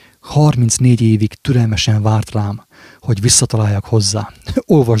 34 évig türelmesen várt rám, hogy visszataláljak hozzá.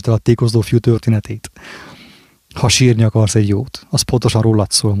 Olvasd el a tékozló fiú történetét. Ha sírni akarsz egy jót, az pontosan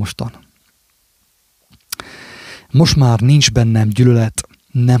rólad szól mostan. Most már nincs bennem gyűlölet,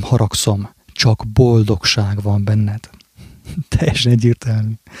 nem haragszom, csak boldogság van benned. Teljesen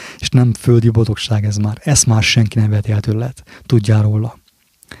egyértelmű. És nem földi boldogság ez már. Ezt már senki nem veheti el tőled. Tudjál róla.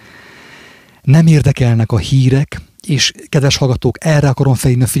 Nem érdekelnek a hírek, és kedves hallgatók, erre akarom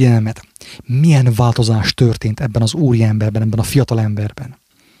felhívni a figyelmet. Milyen változás történt ebben az úri emberben, ebben a fiatal emberben.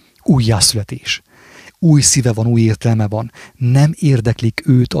 Újjászületés. Új szíve van, új értelme van. Nem érdeklik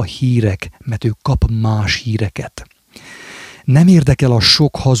őt a hírek, mert ő kap más híreket. Nem érdekel a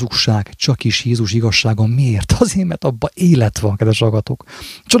sok hazugság, csak is Jézus igazsága. Miért? Azért, mert abban élet van, kedves hallgatók.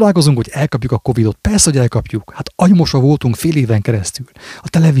 Csodálkozunk, hogy elkapjuk a Covid-ot. Persze, hogy elkapjuk. Hát agymosva voltunk fél éven keresztül. A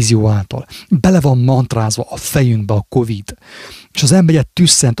televízió által. Bele van mantrázva a fejünkbe a Covid. És az ember egy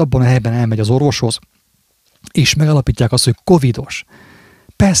tüsszent, abban a helyben elmegy az orvoshoz, és megalapítják azt, hogy Covidos.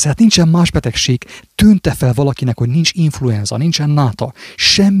 Persze, hát nincsen más betegség. Tűnte fel valakinek, hogy nincs influenza, nincsen náta.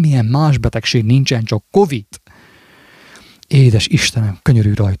 Semmilyen más betegség nincsen, csak Covid. Édes Istenem,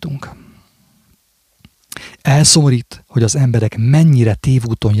 könyörülj rajtunk. Elszomorít, hogy az emberek mennyire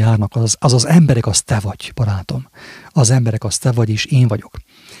tévúton járnak, az emberek az te vagy, barátom. Az emberek az te vagy, és én vagyok.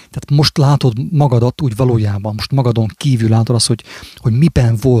 Tehát most látod magadat úgy valójában, most magadon kívül látod azt, hogy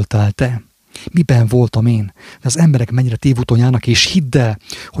miben voltál te, miben voltam én. De az emberek mennyire tévúton járnak, és hidd el,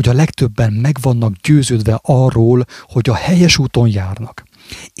 hogy a legtöbben meg vannak győződve arról, hogy a helyes úton járnak.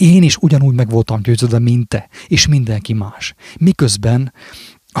 Én is ugyanúgy meg voltam győződve, mint te, és mindenki más. Miközben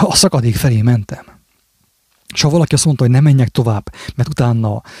a szakadék felé mentem. És ha valaki azt mondta, hogy ne menjek tovább, mert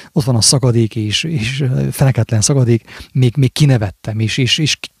utána ott van a szakadék, és feneketlen szakadék, még kinevettem,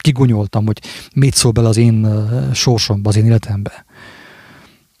 és kigonyoltam, hogy mit szól bele az én sorsomba, az én életembe.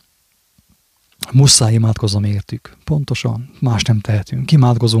 Muszáj imádkozom értük. Pontosan, más nem tehetünk.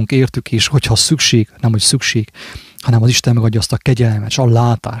 Imádkozunk értük, és hogyha szükség, nem hogy szükség, hanem az Isten megadja azt a kegyelmet, és a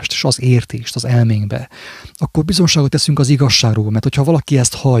látást, és az értést az elménkbe, akkor bizonságot teszünk az igazságról, mert hogyha valaki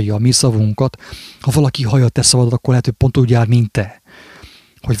ezt hallja, mi szavunkat, ha valaki hallja a te szavadat, akkor lehet, hogy pont úgy jár, mint te.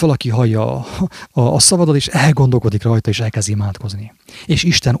 Hogy valaki hallja a szavadat, és elgondolkodik rajta, és elkezd imádkozni. És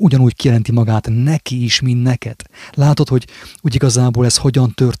Isten ugyanúgy kijelenti magát neki is, mint neked. Látod, hogy úgy igazából ez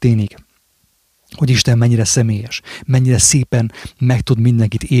hogyan történik? Hogy Isten mennyire személyes, mennyire szépen meg tud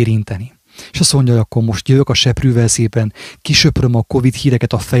mindenkit érinteni. És azt mondja, hogy akkor most jövök a seprűvel szépen, kisöpröm a Covid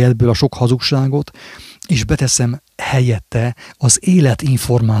híreket a fejedből, a sok hazugságot, és beteszem helyette az élet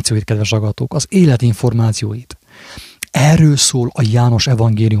információit, kedves hallgatók, az élet információit. Erről szól a János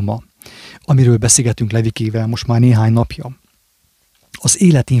evangéliuma, amiről beszélgetünk Levikével most már néhány napja. Az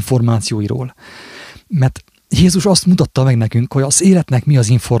élet információiról. Mert Jézus azt mutatta meg nekünk, hogy az életnek mi az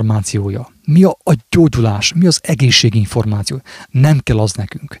információja, mi a gyógyulás, mi az egészség információ. Nem kell az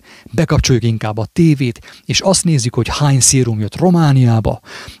nekünk. Bekapcsoljuk inkább a tévét, és azt nézzük, hogy hány szérum jött Romániába,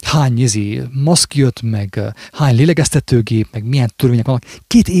 hány maszk jött, meg hány lélegeztetőgép, meg milyen törvények vannak.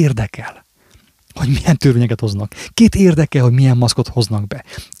 Kit érdekel, hogy milyen törvényeket hoznak? Kit érdekel, hogy milyen maszkot hoznak be?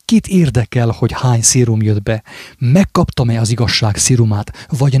 Kit érdekel, hogy hány szérum jött be? Megkaptam-e az igazság szérumát,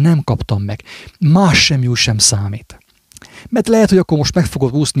 vagy nem kaptam meg? Más sem jó sem számít. Mert lehet, hogy akkor most meg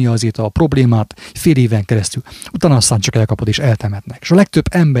fogod úszni azért a problémát fél éven keresztül. Utána aztán csak elkapod és eltemetnek. És a legtöbb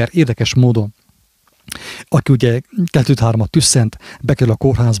ember érdekes módon, aki ugye 2-3-at tüsszent, bekerül a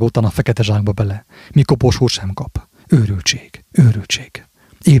kórházba, utána a fekete zsákba bele. Mi koporsót sem kap. Őrültség. Őrültség.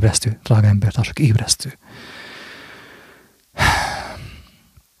 Ébresztő, drága embertársak, ébresztő.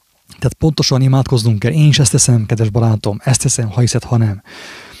 Tehát pontosan imádkoznunk kell. Én is ezt teszem, kedves barátom, ezt teszem, ha hiszed, ha nem.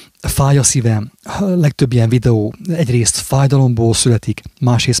 Fáj a szívem, a legtöbb ilyen videó egyrészt fájdalomból születik,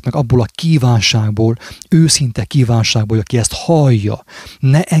 másrészt meg abból a kívánságból, őszinte kívánságból, aki ezt hallja,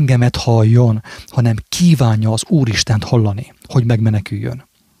 ne engemet halljon, hanem kívánja az Úristent hallani, hogy megmeneküljön.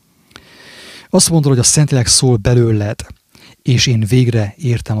 Azt mondod, hogy a Szentlélek szól belőled, és én végre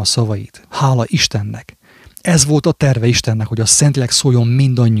értem a szavait. Hála Istennek! Ez volt a terve Istennek, hogy a Szentlélek szóljon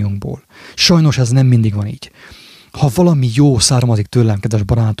mindannyiunkból. Sajnos ez nem mindig van így. Ha valami jó származik tőlem, kedves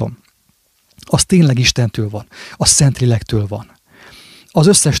barátom, az tényleg Istentől van, a Szentlélektől van. Az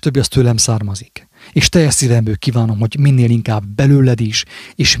összes többi az tőlem származik. És teljes szívemből kívánom, hogy minél inkább belőled is,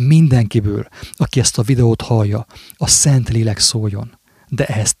 és mindenkiből, aki ezt a videót hallja, a Szentlélek szóljon. De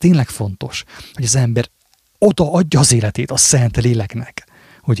ehhez tényleg fontos, hogy az ember oda adja az életét a Szentléleknek,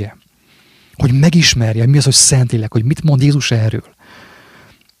 ugye? Hogy megismerje, mi az, hogy Szentlélek, hogy mit mond Jézus erről.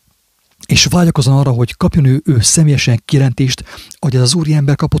 és vágyakozzon arra, hogy kapjon ő személyesen kijelentést, ahogy az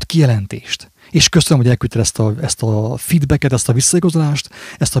úriember kapott kijelentést. És köszönöm, hogy elküldted ezt a feedbacket, ezt a visszaigazolást,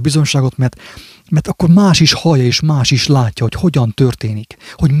 ezt a bizonyságot, mert akkor más is hallja, és más is látja, hogy hogyan történik,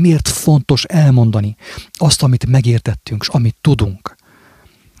 hogy miért fontos elmondani azt, amit megértettünk, és amit tudunk.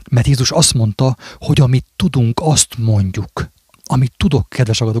 Mert Jézus azt mondta, hogy amit tudunk, azt mondjuk. Amit tudok,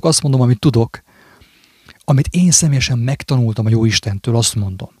 kedves agatok, azt mondom, amit tudok. Amit én személyesen megtanultam a jó Istentől, azt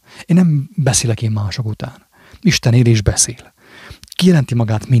mondom. Én nem beszélek én mások után. Isten él és beszél. Kijelenti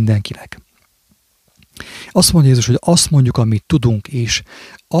magát mindenkinek. Azt mondja Jézus, hogy azt mondjuk, amit tudunk, és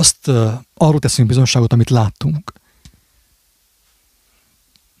azt arról teszünk bizonyságot, amit láttunk.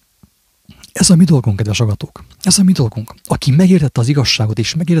 Ez a mi dolgunk, kedves agatok. Ez a mi dolgunk. Aki megértette az igazságot,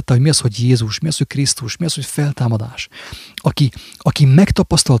 és megértette, hogy mi az, hogy Jézus, mi az, hogy Krisztus, mi az, hogy feltámadás. Aki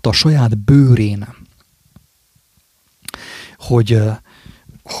megtapasztalta a saját bőrén,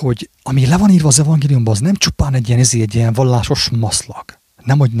 hogy ami le van írva az evangéliumban, az nem csupán egy ilyen vallásos maszlag.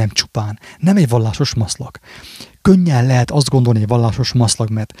 Nem csupán. Nem egy vallásos maszlag. Könnyen lehet azt gondolni, hogy egy vallásos maszlag,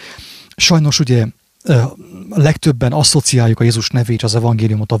 mert sajnos ugye legtöbben asszociáljuk a Jézus nevét, az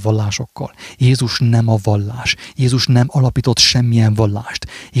evangéliumot a vallásokkal. Jézus nem a vallás. Jézus nem alapított semmilyen vallást.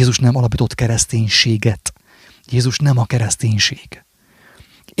 Jézus nem alapított kereszténységet. Jézus nem a kereszténység.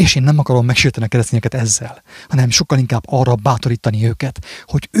 És én nem akarom megsérteni a keresztényeket ezzel, hanem sokkal inkább arra bátorítani őket,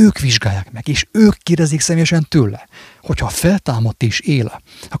 hogy ők vizsgálják meg, és ők kérdezik személyesen tőle. Hogyha feltámadt és él,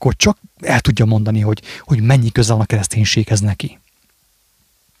 akkor csak el tudja mondani, hogy mennyi köze van a kereszténységhez neki.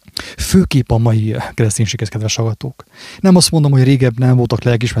 Főképp a mai kereszténységhez, kedves hallgatók. Nem azt mondom, hogy régebb nem voltak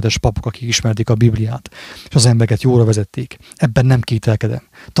lelkiismeretes papok, akik ismerték a Bibliát, és az embereket jóra vezették. Ebben nem kételkedem.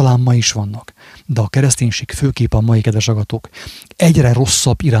 Talán ma is vannak. De a kereszténység főképp a mai, kedves hallgatók, egyre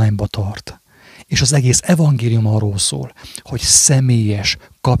rosszabb irányba tart. És az egész evangélium arról szól, hogy személyes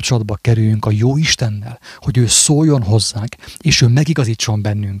kapcsolatba kerüljünk a jó Istennel, hogy ő szóljon hozzánk, és ő megigazítson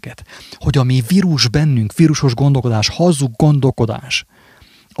bennünket. Hogy ami vírus bennünk, vírusos gondolkodás, hazug gondolkodás,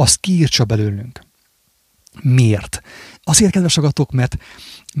 azt kiírtsa belőlünk. Miért? Azért, kedves agatok,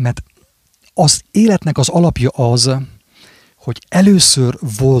 mert az életnek az alapja az, hogy először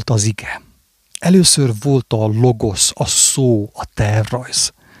volt az ige. Először volt a logosz, a szó, a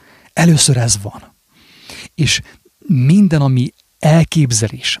tervrajz. Először ez van. És minden, ami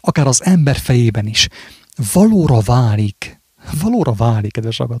elképzelés, akár az ember fejében is, valóra válik. Valóra válik,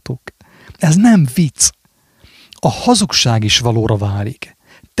 kedves agatok. Ez nem vicc. A hazugság is valóra válik.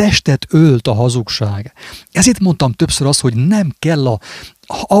 Testet ölt a hazugság. Ezért mondtam többször azt, hogy nem kell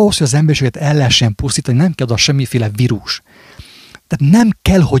ahhoz, hogy az emberiséget el lehessen pusztítani, nem kell semmiféle vírus. Tehát nem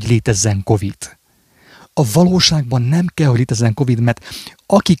kell, hogy létezzen Covid. A valóságban nem kell, hogy létezzen Covid, mert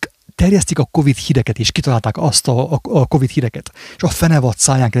akik terjesztik a Covid híreket, és kitalálták azt a Covid híreket, és a fenevad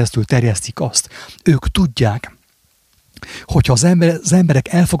száján keresztül terjesztik azt, ők tudják, hogyha az emberek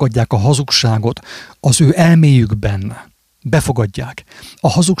elfogadják a hazugságot az ő elméjükben, befogadják. A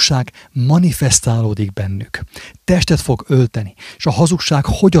hazugság manifestálódik bennük. Testet fog ölteni. És a hazugság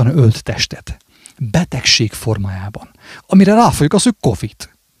hogyan ölt testet? Betegség formájában. Amire ráfolyik az, hogy Covid.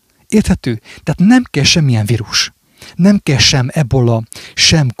 Érthető? Tehát nem kell semmilyen vírus. Nem kell sem ebola,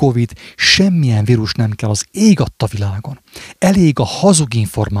 sem Covid, semmilyen vírus nem kell, az ég adta világon. Elég a hazug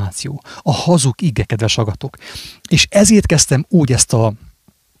információ, a hazug ige, kedves hallgatók. És ezért kezdtem úgy ezt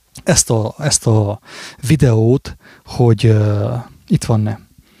a videót, hogy itt van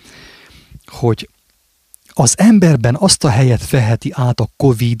hogy az emberben azt a helyet veheti át a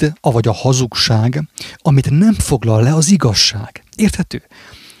Covid, avagy a hazugság, amit nem foglal le az igazság. Érthető?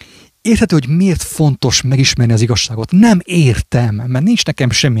 Érthető, hogy miért fontos megismerni az igazságot? Nem értem, mert nincs nekem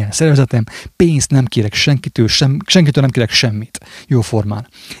semmilyen szervezetem, pénzt nem kérek senkitől nem kérek semmit jóformán.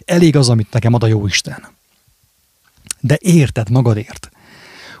 Elég az, amit nekem ad a Jóisten. De érted magadért,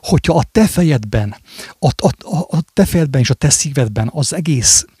 hogyha a te fejedben, a te fejedben és a te szívedben az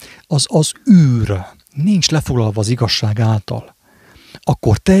egész, az űr nincs lefoglalva az igazság által,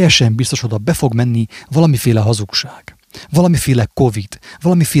 akkor teljesen biztos oda be fog menni valamiféle hazugság, valamiféle Covid,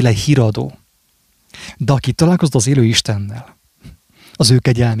 valamiféle híradó. De aki találkozott az élő Istennel, az ő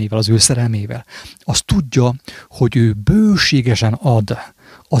kegyelmével, az ő szerelmével, az tudja, hogy ő bőségesen ad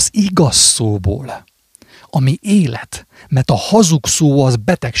az igaz szóból, ami élet, mert a hazug szó az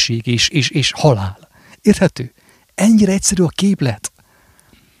betegség és halál. Érthető? Ennyire egyszerű a képlet.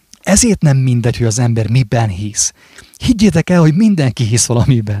 Ezért nem mindegy, hogy az ember miben hisz. Higgyétek el, hogy mindenki hisz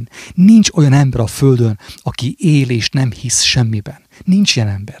valamiben. Nincs olyan ember a földön, aki él és nem hisz semmiben. Nincs ilyen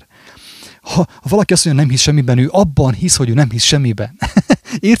ember. Ha valaki azt mondja, hogy nem hisz semmiben, ő abban hisz, hogy ő nem hisz semmiben.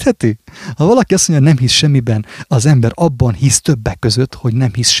 Érthető? Ha valaki azt mondja, hogy nem hisz semmiben, az ember abban hisz többek között, hogy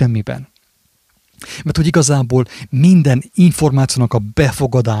nem hisz semmiben. Mert hogy igazából minden információnak a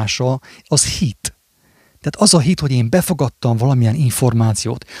befogadása az hit. Tehát az a hit, hogy én befogadtam valamilyen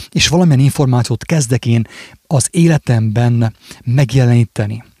információt, és valamilyen információt kezdek én az életemben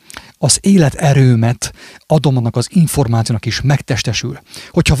megjeleníteni. Az életerőmet adom annak az információnak is megtestesül.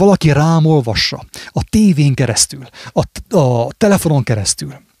 Hogyha valaki rám olvassa a tévén keresztül, a telefonon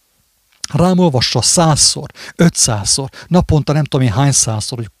keresztül, rám olvassa 100-szor, 500-szor, naponta nem tudom én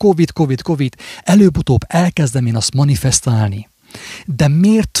hányszázszor, hogy Covid, előbb-utóbb elkezdem én azt manifestálni. De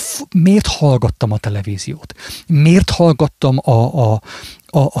miért hallgattam a televíziót? Miért hallgattam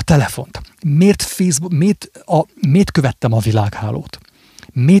a telefont? Miért követtem a világhálót?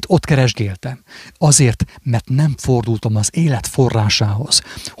 Miért ott keresgéltem? Azért, mert nem fordultam az élet forrásához,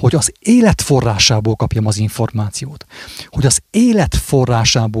 hogy az élet forrásából kapjam az információt, hogy az élet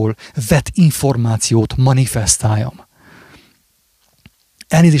forrásából vett információt manifestáljam.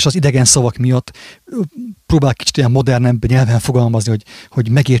 Elnézést az idegen szavak miatt, próbál kicsit ilyen modernebb nyelven fogalmazni, hogy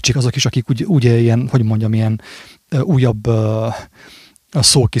megértsék azok is, akik úgy ilyen, hogy mondjam, ilyen újabb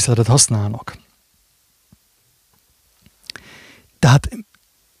szókészletet használnak. Tehát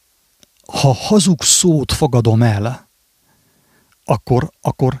ha hazug szót fogadom el,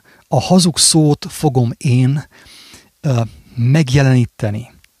 akkor a hazug szót fogom én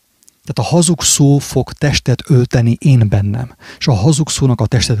megjeleníteni. Tehát a hazug szó fog testet ölteni én bennem. És a hazug szónak a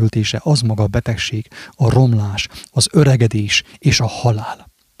testet öltése az maga a betegség, a romlás, az öregedés és a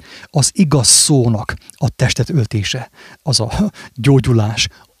halál. Az igaz szónak a testet öltése az a gyógyulás,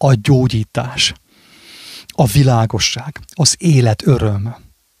 a gyógyítás, a világosság, az élet öröm,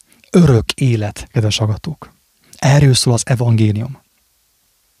 örök élet, kedves hallgatók. Erről szól az evangélium.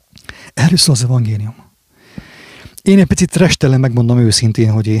 Erről szól az evangélium. Én egy picit restelen megmondom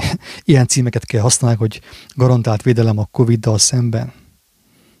őszintén, hogy ilyen címeket kell használni, hogy garantált védelem a COVID-dal szemben.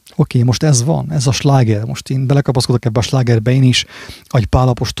 Oké, most ez van, ez a sláger. Most én belekapaszkodok ebbe a slágerbe én is. Ahogy Pál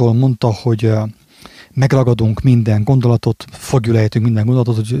apostol mondta, hogy megragadunk minden gondolatot, fogjulejtünk minden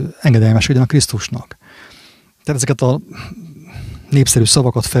gondolatot, hogy engedelmeskedjen a Krisztusnak. Tehát ezeket a népszerű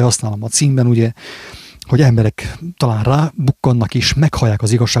szavakat felhasználom a címben, ugye, hogy emberek talán rábukkannak is, meghallják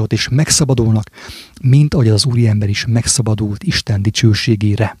az igazságot és megszabadulnak, mint ahogy az úriember is megszabadult Isten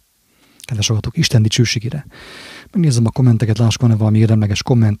dicsőségére. Kedves hallgatók, Isten dicsőségére. Megnézem a kommenteket, lássuk, van-e valami érdemleges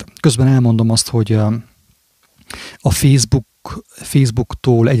komment. Közben elmondom azt, hogy a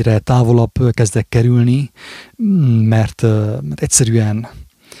Facebooktól egyre távolabb kezdek kerülni, mert egyszerűen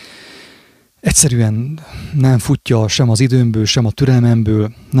nem futja sem az időmből, sem a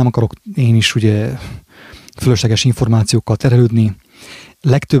türelmemből. Nem akarok én is ugye fölösleges információkkal terhelődni.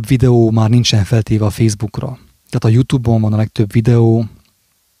 Legtöbb videó már nincsen feltéve a Facebookra. Tehát a YouTube-on van a legtöbb videó,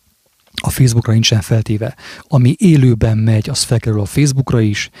 a Facebookra nincsen feltéve. Ami élőben megy, az felkerül a Facebookra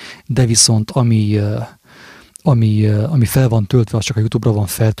is, de viszont ami fel van töltve, az csak a YouTube-ra van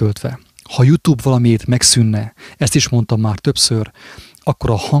feltöltve. Ha YouTube valamiért megszűnne, ezt is mondtam már többször, akkor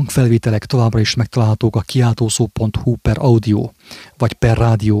a hangfelvételek továbbra is megtalálhatók a kiáltószó.hu/audio vagy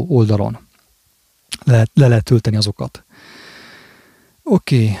 /rádió oldalon. Le lehet tölteni azokat.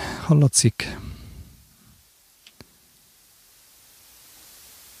 Oké, hallatszik.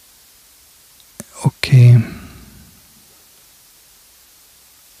 Oké.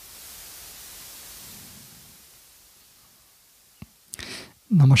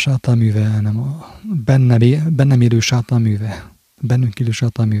 Nem a sátánműve, nem a bennem élő sátánműve. Bennünk élő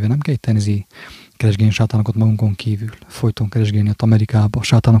sátánműve. Nem kell itt keresgélni sátánokat magunkon kívül. Folyton keresgélni ott Amerikába.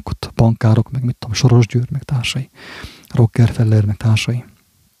 Sátánokat, bankárok, meg mit tudom, Soros György, meg társai. Rockefeller, meg társai.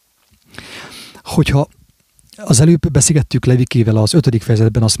 Hogyha az előbb beszélgettük Levikével az 5.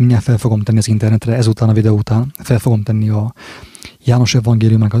 fejezetben, azt mindjárt fel fogom tenni az internetre, ezután a videó után fel fogom tenni a János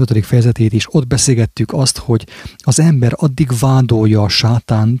evangéliumának az 5. fejezetét, és ott beszélgettük azt, hogy az ember addig vádolja a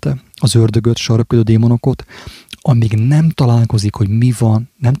sátánt, az ördögöt, saröpködő démonokat, amíg nem találkozik, hogy mi van,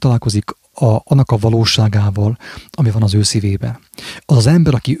 nem találkozik annak a valóságával, ami van az ő szívében. Az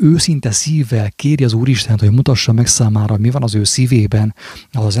ember, aki őszinte szívvel kéri az Úristent, hogy mutassa meg számára, mi van az ő szívében,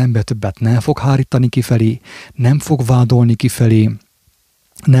 az ember többet nem fog hárítani kifelé, nem fog vádolni kifelé,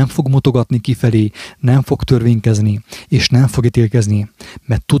 nem fog mutogatni kifelé, nem fog törvénykezni, és nem fog ítélkezni,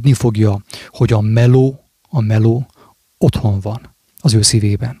 mert tudni fogja, hogy a meló otthon van az ő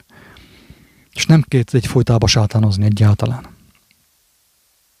szívében. És nem kell egyfolytában sátánozni egyáltalán.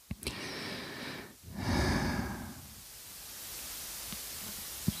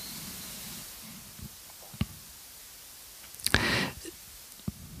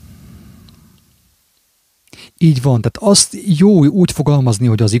 Így van, tehát azt jó úgy fogalmazni,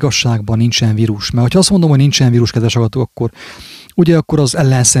 hogy az igazságban nincsen vírus. Mert ha azt mondom, hogy nincsen vírus, kedves hallgatók, ugye akkor az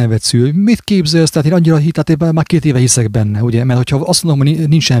ellenszenvedsző, mit képzelsz, tehát én annyira én már 2 éve hiszek benne, ugye, mert hogyha azt mondom, hogy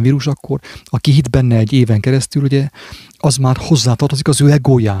nincsen vírus, akkor aki hit benne egy éven keresztül, ugye, az már hozzátartozik az ő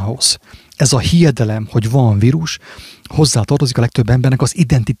egójához. Ez a hiedelem, hogy van vírus, hozzátartozik a legtöbb embernek az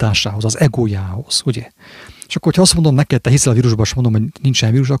identitásához, az egójához, ugye. És akkor, hogyha azt mondom neked, te hiszel a vírusban, és mondom, hogy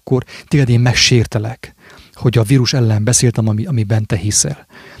nincsen vírus, akkor téged én megsértelek, hogy a vírus ellen beszéltem, amiben te hiszel.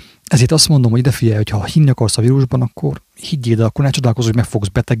 Ezért azt mondom, hogy ide figyelj, hogy ha hinni akarsz a vírusban, akkor higgyél, de akkor ne csodálkozz, hogy meg fogsz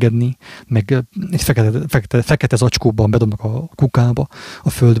betegedni, meg egy fekete zacskóban bedobnak a kukába, a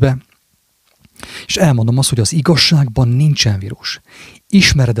földbe. És elmondom azt, hogy az igazságban nincsen vírus.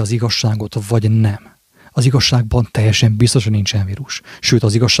 Ismered az igazságot, vagy nem? Az igazságban teljesen biztos, hogy nincsen vírus. Sőt,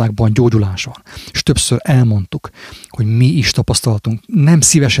 az igazságban gyógyulás van. És többször elmondtuk, hogy mi is tapasztaltunk. Nem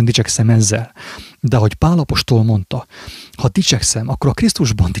szívesen dicsekszem ezzel, de ahogy Pál apostol mondta, ha dicsekszem, akkor a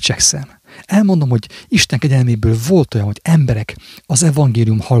Krisztusban dicsekszem. Elmondom, hogy Isten kegyelméből volt olyan, hogy emberek az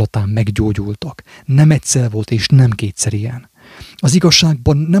evangélium hallatán meggyógyultak. Nem egyszer volt, és nem kétszer ilyen. Az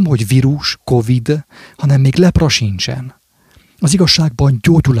igazságban nem, hogy vírus, Covid, hanem még lepra sincsen. Az igazságban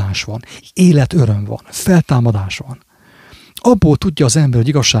gyógyulás van, életöröm van, feltámadás van. Abból tudja az ember, hogy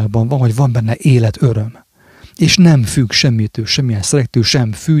igazságban van, hogy van benne életöröm. És nem függ semmitől, semmilyen szerektől,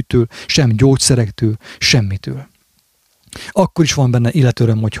 sem fűtől, sem gyógyszerektől, semmitől. Akkor is van benne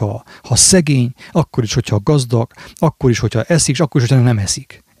életöröm, hogyha szegény, akkor is, hogyha gazdag, akkor is, hogyha eszik, és akkor is, hogyha nem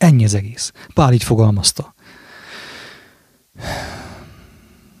eszik. Ennyi az egész. Pál így fogalmazta.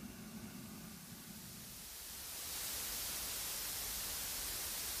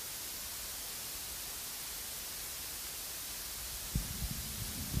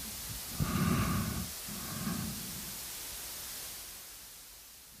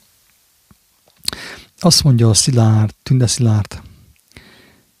 Azt mondja a Tünde Szilárd,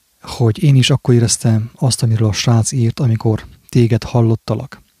 hogy én is akkor éreztem azt, amiről a srác írt, amikor téged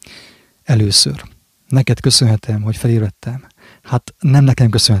hallottalak. Először. Neked köszönhetem, hogy felébredtem. Hát nem nekem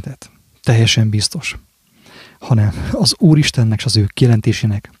köszönhetett. Teljesen biztos. Hanem az Úristennek és az ő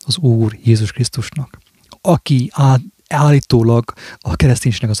kijelentésének, az Úr Jézus Krisztusnak, aki állítólag a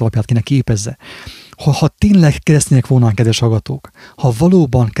kereszténységnek az alapját kéne képezze. Ha tényleg keresztények volnánk, kedves hallgatók, ha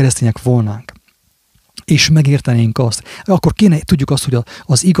valóban keresztények volnánk, és megértenénk azt, akkor tudjuk azt, hogy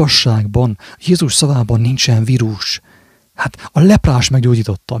az igazságban, Jézus szavában nincsen vírus. Hát a leprás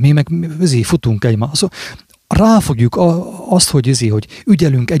meggyógyította, mi meg futunk egymásra. Ráfogjuk azt, hogy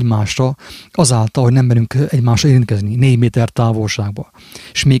ügyelünk egymásra, azáltal, hogy nem merünk egymásra érintkezni 4 méter távolságba.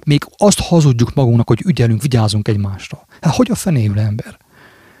 És még azt hazudjuk magunknak, hogy ügyelünk, vigyázunk egymásra. Hát hogy a fenéül ember?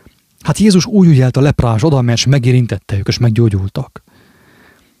 Hát Jézus úgy ügyelt a leprás oda, mert megérintette ők, és meggyógyultak.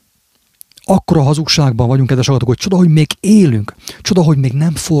 Akkora hazugságban vagyunk, kedves hallgatók, hogy csoda, hogy még élünk, csoda, hogy még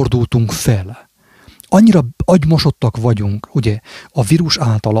nem fordultunk fel. Annyira agymosottak vagyunk, ugye, a vírus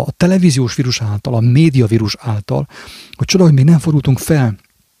által, a televíziós vírus által, a média vírus által, hogy csoda, hogy még nem fordultunk fel,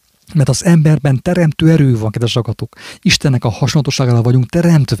 mert az emberben teremtő erő van, kedves hallgatók. Istennek a hasonlatosságára vagyunk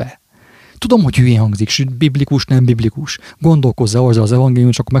teremtve. Tudom, hogy hülyén hangzik, biblikus, nem biblikus. Gondolkozz azzal az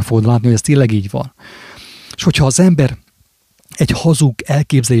evangélium, csak meg fogod látni, hogy ez tényleg így van. És hogyha az ember egy hazug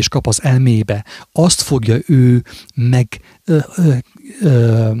elképzelés kap az elmébe, azt fogja ő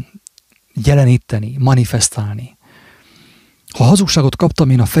jeleníteni, manifestálni. Ha hazugságot kaptam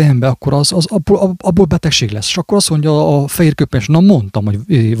én a fejembe, akkor abból betegség lesz. És akkor azt mondja a fehér köpenyes, na mondtam,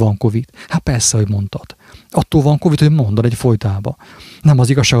 hogy van Covid. Hát persze, hogy mondtad. Attól van Covid, hogy mondod egy folytába. Nem az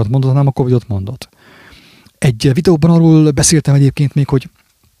igazságot mondod, hanem a Covidot mondod. Egy videóban arról beszéltem egyébként még,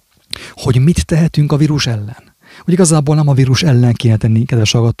 hogy mit tehetünk a vírus ellen. Hogy igazából nem a vírus ellen kéne tenni,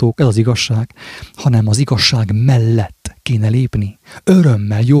 kedves hallgatók, ez az igazság, hanem az igazság mellett kéne lépni.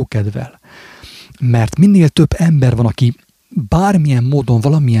 Örömmel, jókedvel. Mert minél több ember van, aki bármilyen módon,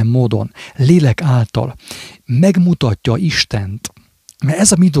 valamilyen módon, lélek által megmutatja Istent, mert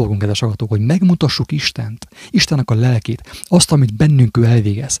ez a mi dolgunk, kedves hallgatók, hogy megmutassuk Istent, Istennek a lelkét, azt, amit bennünk ő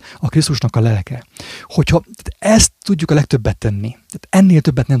elvégez, a Krisztusnak a lelke. Hogyha ezt tudjuk a legtöbbet tenni, tehát ennél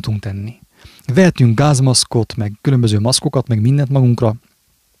többet nem tudunk tenni. Vehetünk gázmaszkot, meg különböző maszkokat, meg mindent magunkra,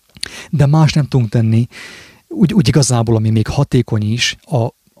 de más nem tudunk tenni, úgy igazából, ami még hatékony is,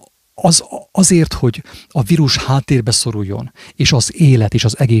 azért, hogy a vírus háttérbe szoruljon, és az élet és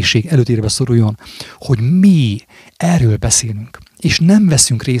az egészség előtérbe szoruljon, hogy mi erről beszélünk, és nem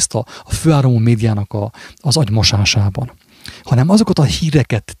veszünk részt a főáramú médiának az agymosásában, hanem azokat a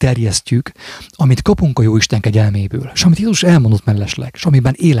híreket terjesztjük, amit kapunk a Jóisten kegyelméből, és amit Jézus elmondott mellesleg, és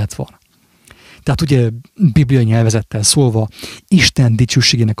amiben élet van. Tehát ugye bibliai nyelvezettel szólva Isten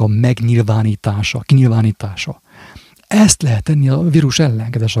dicsőségének a megnyilvánítása, kinyilvánítása. Ezt lehet tenni a vírus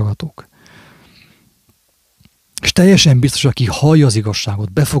ellen, kedves hallgatók. És teljesen biztos, aki hallja az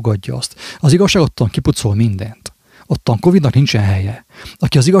igazságot, befogadja azt, az igazság ottan kipucol mindent. Ottan Covid-nak nincsen helye.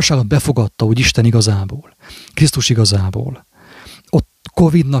 Aki az igazságot befogadta, úgy Isten igazából, Krisztus igazából, ott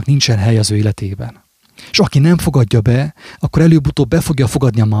Covid-nak nincsen helye az ő életében. És aki nem fogadja be, akkor előbb-utóbb be fogja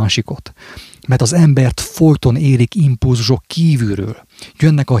fogadni a másikot. Mert az embert folyton érik impulzusok kívülről.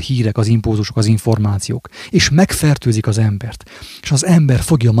 Jönnek a hírek, az impulzusok, az információk, és megfertőzik az embert. És az ember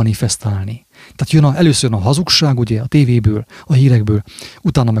fogja manifestálni. Tehát először a hazugság, ugye, a tévéből, a hírekből,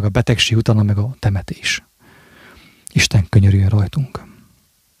 utána meg a betegség, utána meg a temetés. Isten könyörüljön rajtunk.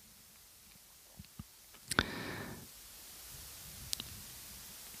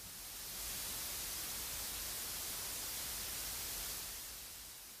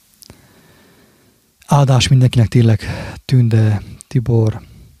 Áldás mindenkinek, tényleg Tünde, Tibor,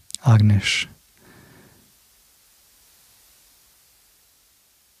 Ágnes.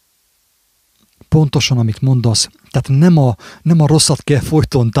 Pontosan, amit mondasz, tehát nem a rosszat kell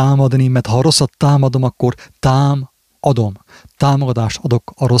folyton támadni, mert ha a rosszat támadom, akkor támogatást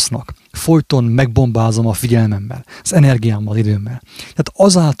adok a rossznak. Folyton megbombázom a figyelmemmel, az energiámmal, az időmmel. Tehát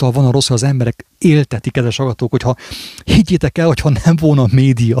azáltal van a rossz, hogy az emberek éltetik, kedves hallgatók, hogyha higgyétek el, hogyha nem volna a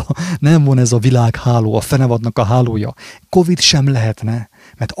média, nem volna ez a világháló, a fenevadnak a hálója, Covid sem lehetne,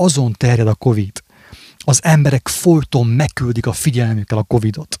 mert azon terjed a Covid. Az emberek folyton megküldik a figyelmükkel a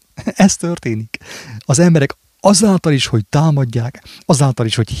Covidot. Ez történik. Az emberek azáltal is, hogy támadják, azáltal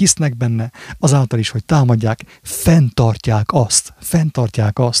is, hogy hisznek benne, azáltal is, hogy támadják, fenntartják azt.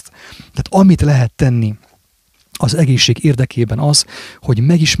 Tehát amit lehet tenni az egészség érdekében az, hogy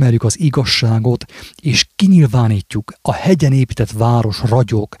megismerjük az igazságot, és kinyilvánítjuk. A hegyen épített város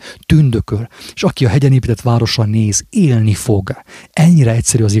ragyog, tündököl, és aki a hegyen épített városra néz, élni fog. Ennyire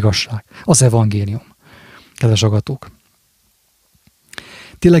egyszerű az igazság, az evangélium. Kedves hallgatók!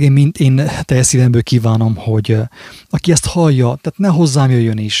 Tényleg én teljes szívemből kívánom, hogy aki ezt hallja, tehát ne hozzám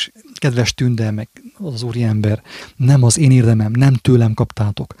jöjjön is, kedves Tünde, meg az úriember, nem az én érdemem, nem tőlem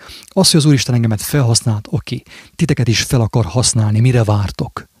kaptátok. Az, hogy az Úristen engemet felhasznált, oké, titeket is fel akar használni, mire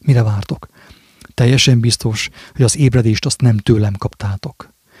vártok? Teljesen biztos, hogy az ébredést azt nem tőlem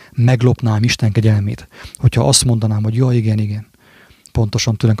kaptátok. Meglopnám Isten kegyelmét, hogyha azt mondanám, hogy ja, igen,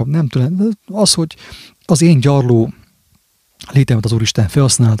 pontosan tőlem kaptátok. Nem tőlem, az, hogy az én gyarló létemet az Úristen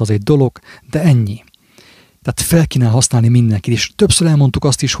felhasznált, az egy dolog, de ennyi. Tehát fel kéne használni mindenkit. És többször elmondtuk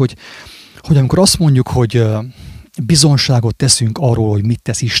azt is, hogy amikor azt mondjuk, hogy bizonságot teszünk arról, hogy mit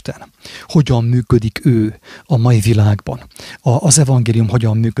tesz Isten, hogyan működik ő a mai világban, az evangélium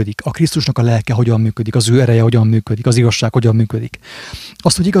hogyan működik, a Krisztusnak a lelke hogyan működik, az ő ereje hogyan működik, az igazság hogyan működik.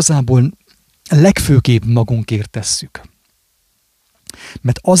 Azt, hogy igazából legfőképp magunkért tesszük.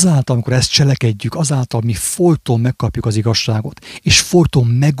 Mert azáltal, amikor ezt cselekedjük, azáltal mi folyton megkapjuk az igazságot, és folyton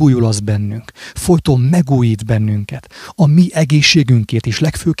megújul az bennünk, folyton megújít bennünket, a mi egészségünkért, és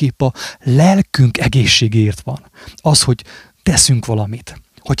legfőképp a lelkünk egészségért van. Az, hogy teszünk valamit,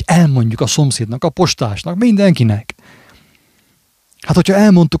 hogy elmondjuk a szomszédnak, a postásnak, mindenkinek. Hát, hogyha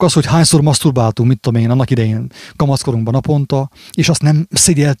elmondtuk azt, hogy hányszor maszturbáltunk, mit tudom én, annak idején kamaszkorunkban naponta, és azt nem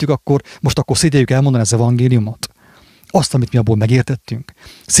szégyeltük, akkor szégyeljük elmondani az evangéliumot. Azt, amit mi abból megértettünk.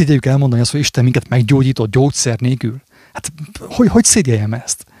 Szégyeljük elmondani azt, hogy Isten minket meggyógyított gyógyszer nélkül. Hát, hogy szégyeljem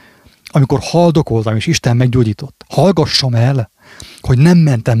ezt? Amikor haldokoltam, és Isten meggyógyított. Hallgassam el, hogy nem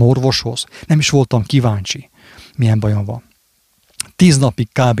mentem orvoshoz, nem is voltam kíváncsi, milyen bajom van. 10 napig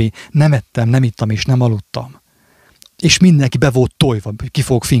kb. Nem ettem, nem ittam és nem aludtam. És mindenki be volt tojva, hogy ki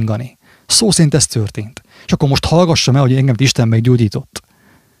fog fingani. Szó szerint ez történt. És akkor most hallgassam el, hogy engem Isten meggyógyított.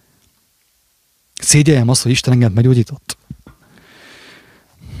 Szégyeljem azt, hogy Isten engem meggyógyított?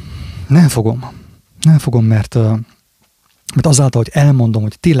 Nem fogom, mert azáltal, hogy elmondom,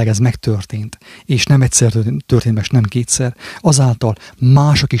 hogy tényleg ez megtörtént, és nem egyszer történt, és nem kétszer, azáltal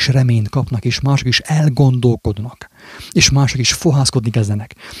mások is reményt kapnak, és mások is elgondolkodnak, és mások is fohászkodni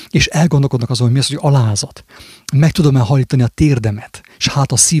kezdenek, és elgondolkodnak azon, hogy mi az, hogy alázat. Meg tudom-e hajlítani a térdemet, és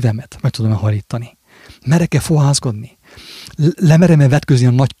hát a szívemet meg tudom-e hajlítani. Merek-e fohászkodni? Lemerem-e vetközni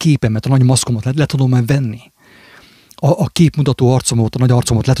a nagy képemet, a nagy maszkomat, le tudom-e venni? A képmutató arcomot, a nagy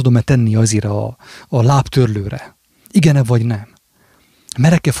arcomot le tudom-e tenni azért a lábtörlőre? Igen-e vagy nem?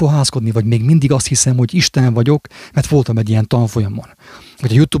 Merek-e fohászkodni, vagy még mindig azt hiszem, hogy Isten vagyok, mert voltam egy ilyen tanfolyamon.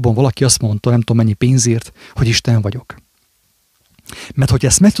 Vagy a YouTube-on valaki azt mondta, nem tudom mennyi pénzért, hogy Isten vagyok. Mert hogy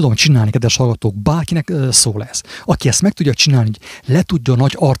ezt meg tudom csinálni, kedves hallgatók, bárkinek szól ez. Aki ezt meg tudja csinálni, hogy le tudja a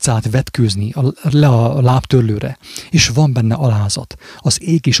nagy arcát vetkőzni le a lábtörlőre, és van benne alázat, az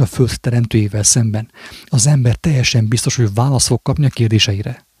ég és a föld teremtőjével szemben, az ember teljesen biztos, hogy választ fog kapni a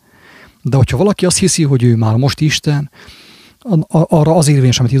kérdéseire. De hogyha valaki azt hiszi, hogy ő már most Isten, Arra az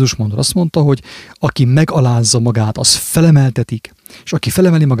érvényes, amit Jézus mondott. Azt mondta, hogy aki megalázza magát, az felemeltetik, és aki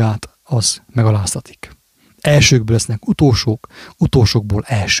felemeli magát, az megaláztatik. Elsőkből lesznek utolsók, utolsókból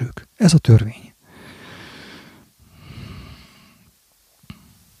elsők. Ez a törvény.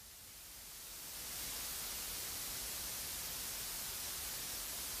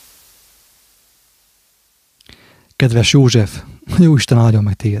 Kedves József, Jóisten áldjon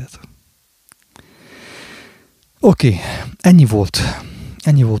meg téged. Oké, ennyi volt,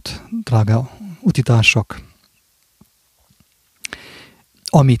 drága utitársak,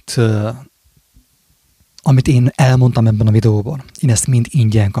 amit én elmondtam ebben a videóban. Én ezt mind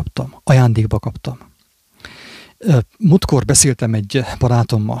ingyen kaptam, ajándékba kaptam. Múltkor beszéltem egy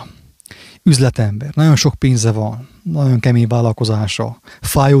barátommal, üzletember, nagyon sok pénze van, nagyon kemény vállalkozása,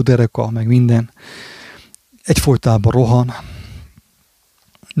 fájó dereka, meg minden. Egyfolytában rohan.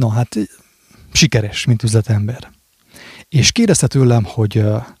 Na hát, sikeres, mint üzletember. És kérdezte tőlem, hogy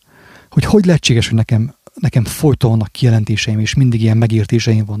lehetséges, hogy nekem folyton vannak kijelentéseim, és mindig ilyen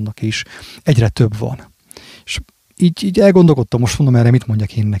megértéseim vannak, és egyre több van. És így elgondolkodtam, most mondom erre, mit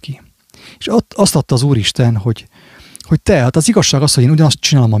mondjak én neki. És azt adta az Úristen, hogy hát az igazság az, hogy én ugyanazt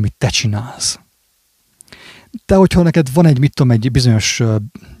csinálom, amit te csinálsz. De hogyha neked van egy bizonyos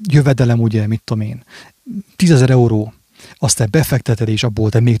jövedelem, ugye, 10 000 euró, azt te befekteted, és abból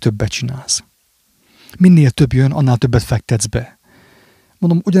te még többet csinálsz. Minél több jön, annál többet fektetsz be.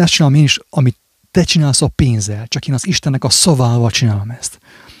 Mondom, ugyanezt csinálom én is, amit te csinálsz a pénzzel, csak én az Istennek a szavával csinálom ezt.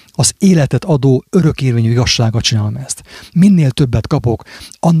 Az életet adó örökérvényű igazsággal csinálom ezt. Minél többet kapok,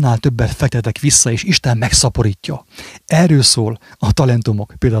 annál többet fektetek vissza, és Isten megszaporítja. Erről szól a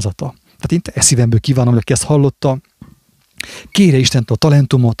talentumok példázata. Tehát én szívemből kívánom, hogy aki ezt hallotta, kérje Istentől a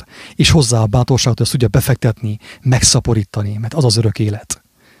talentumot, és hozzá a bátorságot, hogy ezt tudja befektetni, megszaporítani, mert az az örök élet.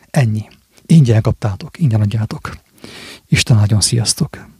 Ennyi. Ingyen kaptátok, ingyen adjátok. Isten áldjon, sziasztok!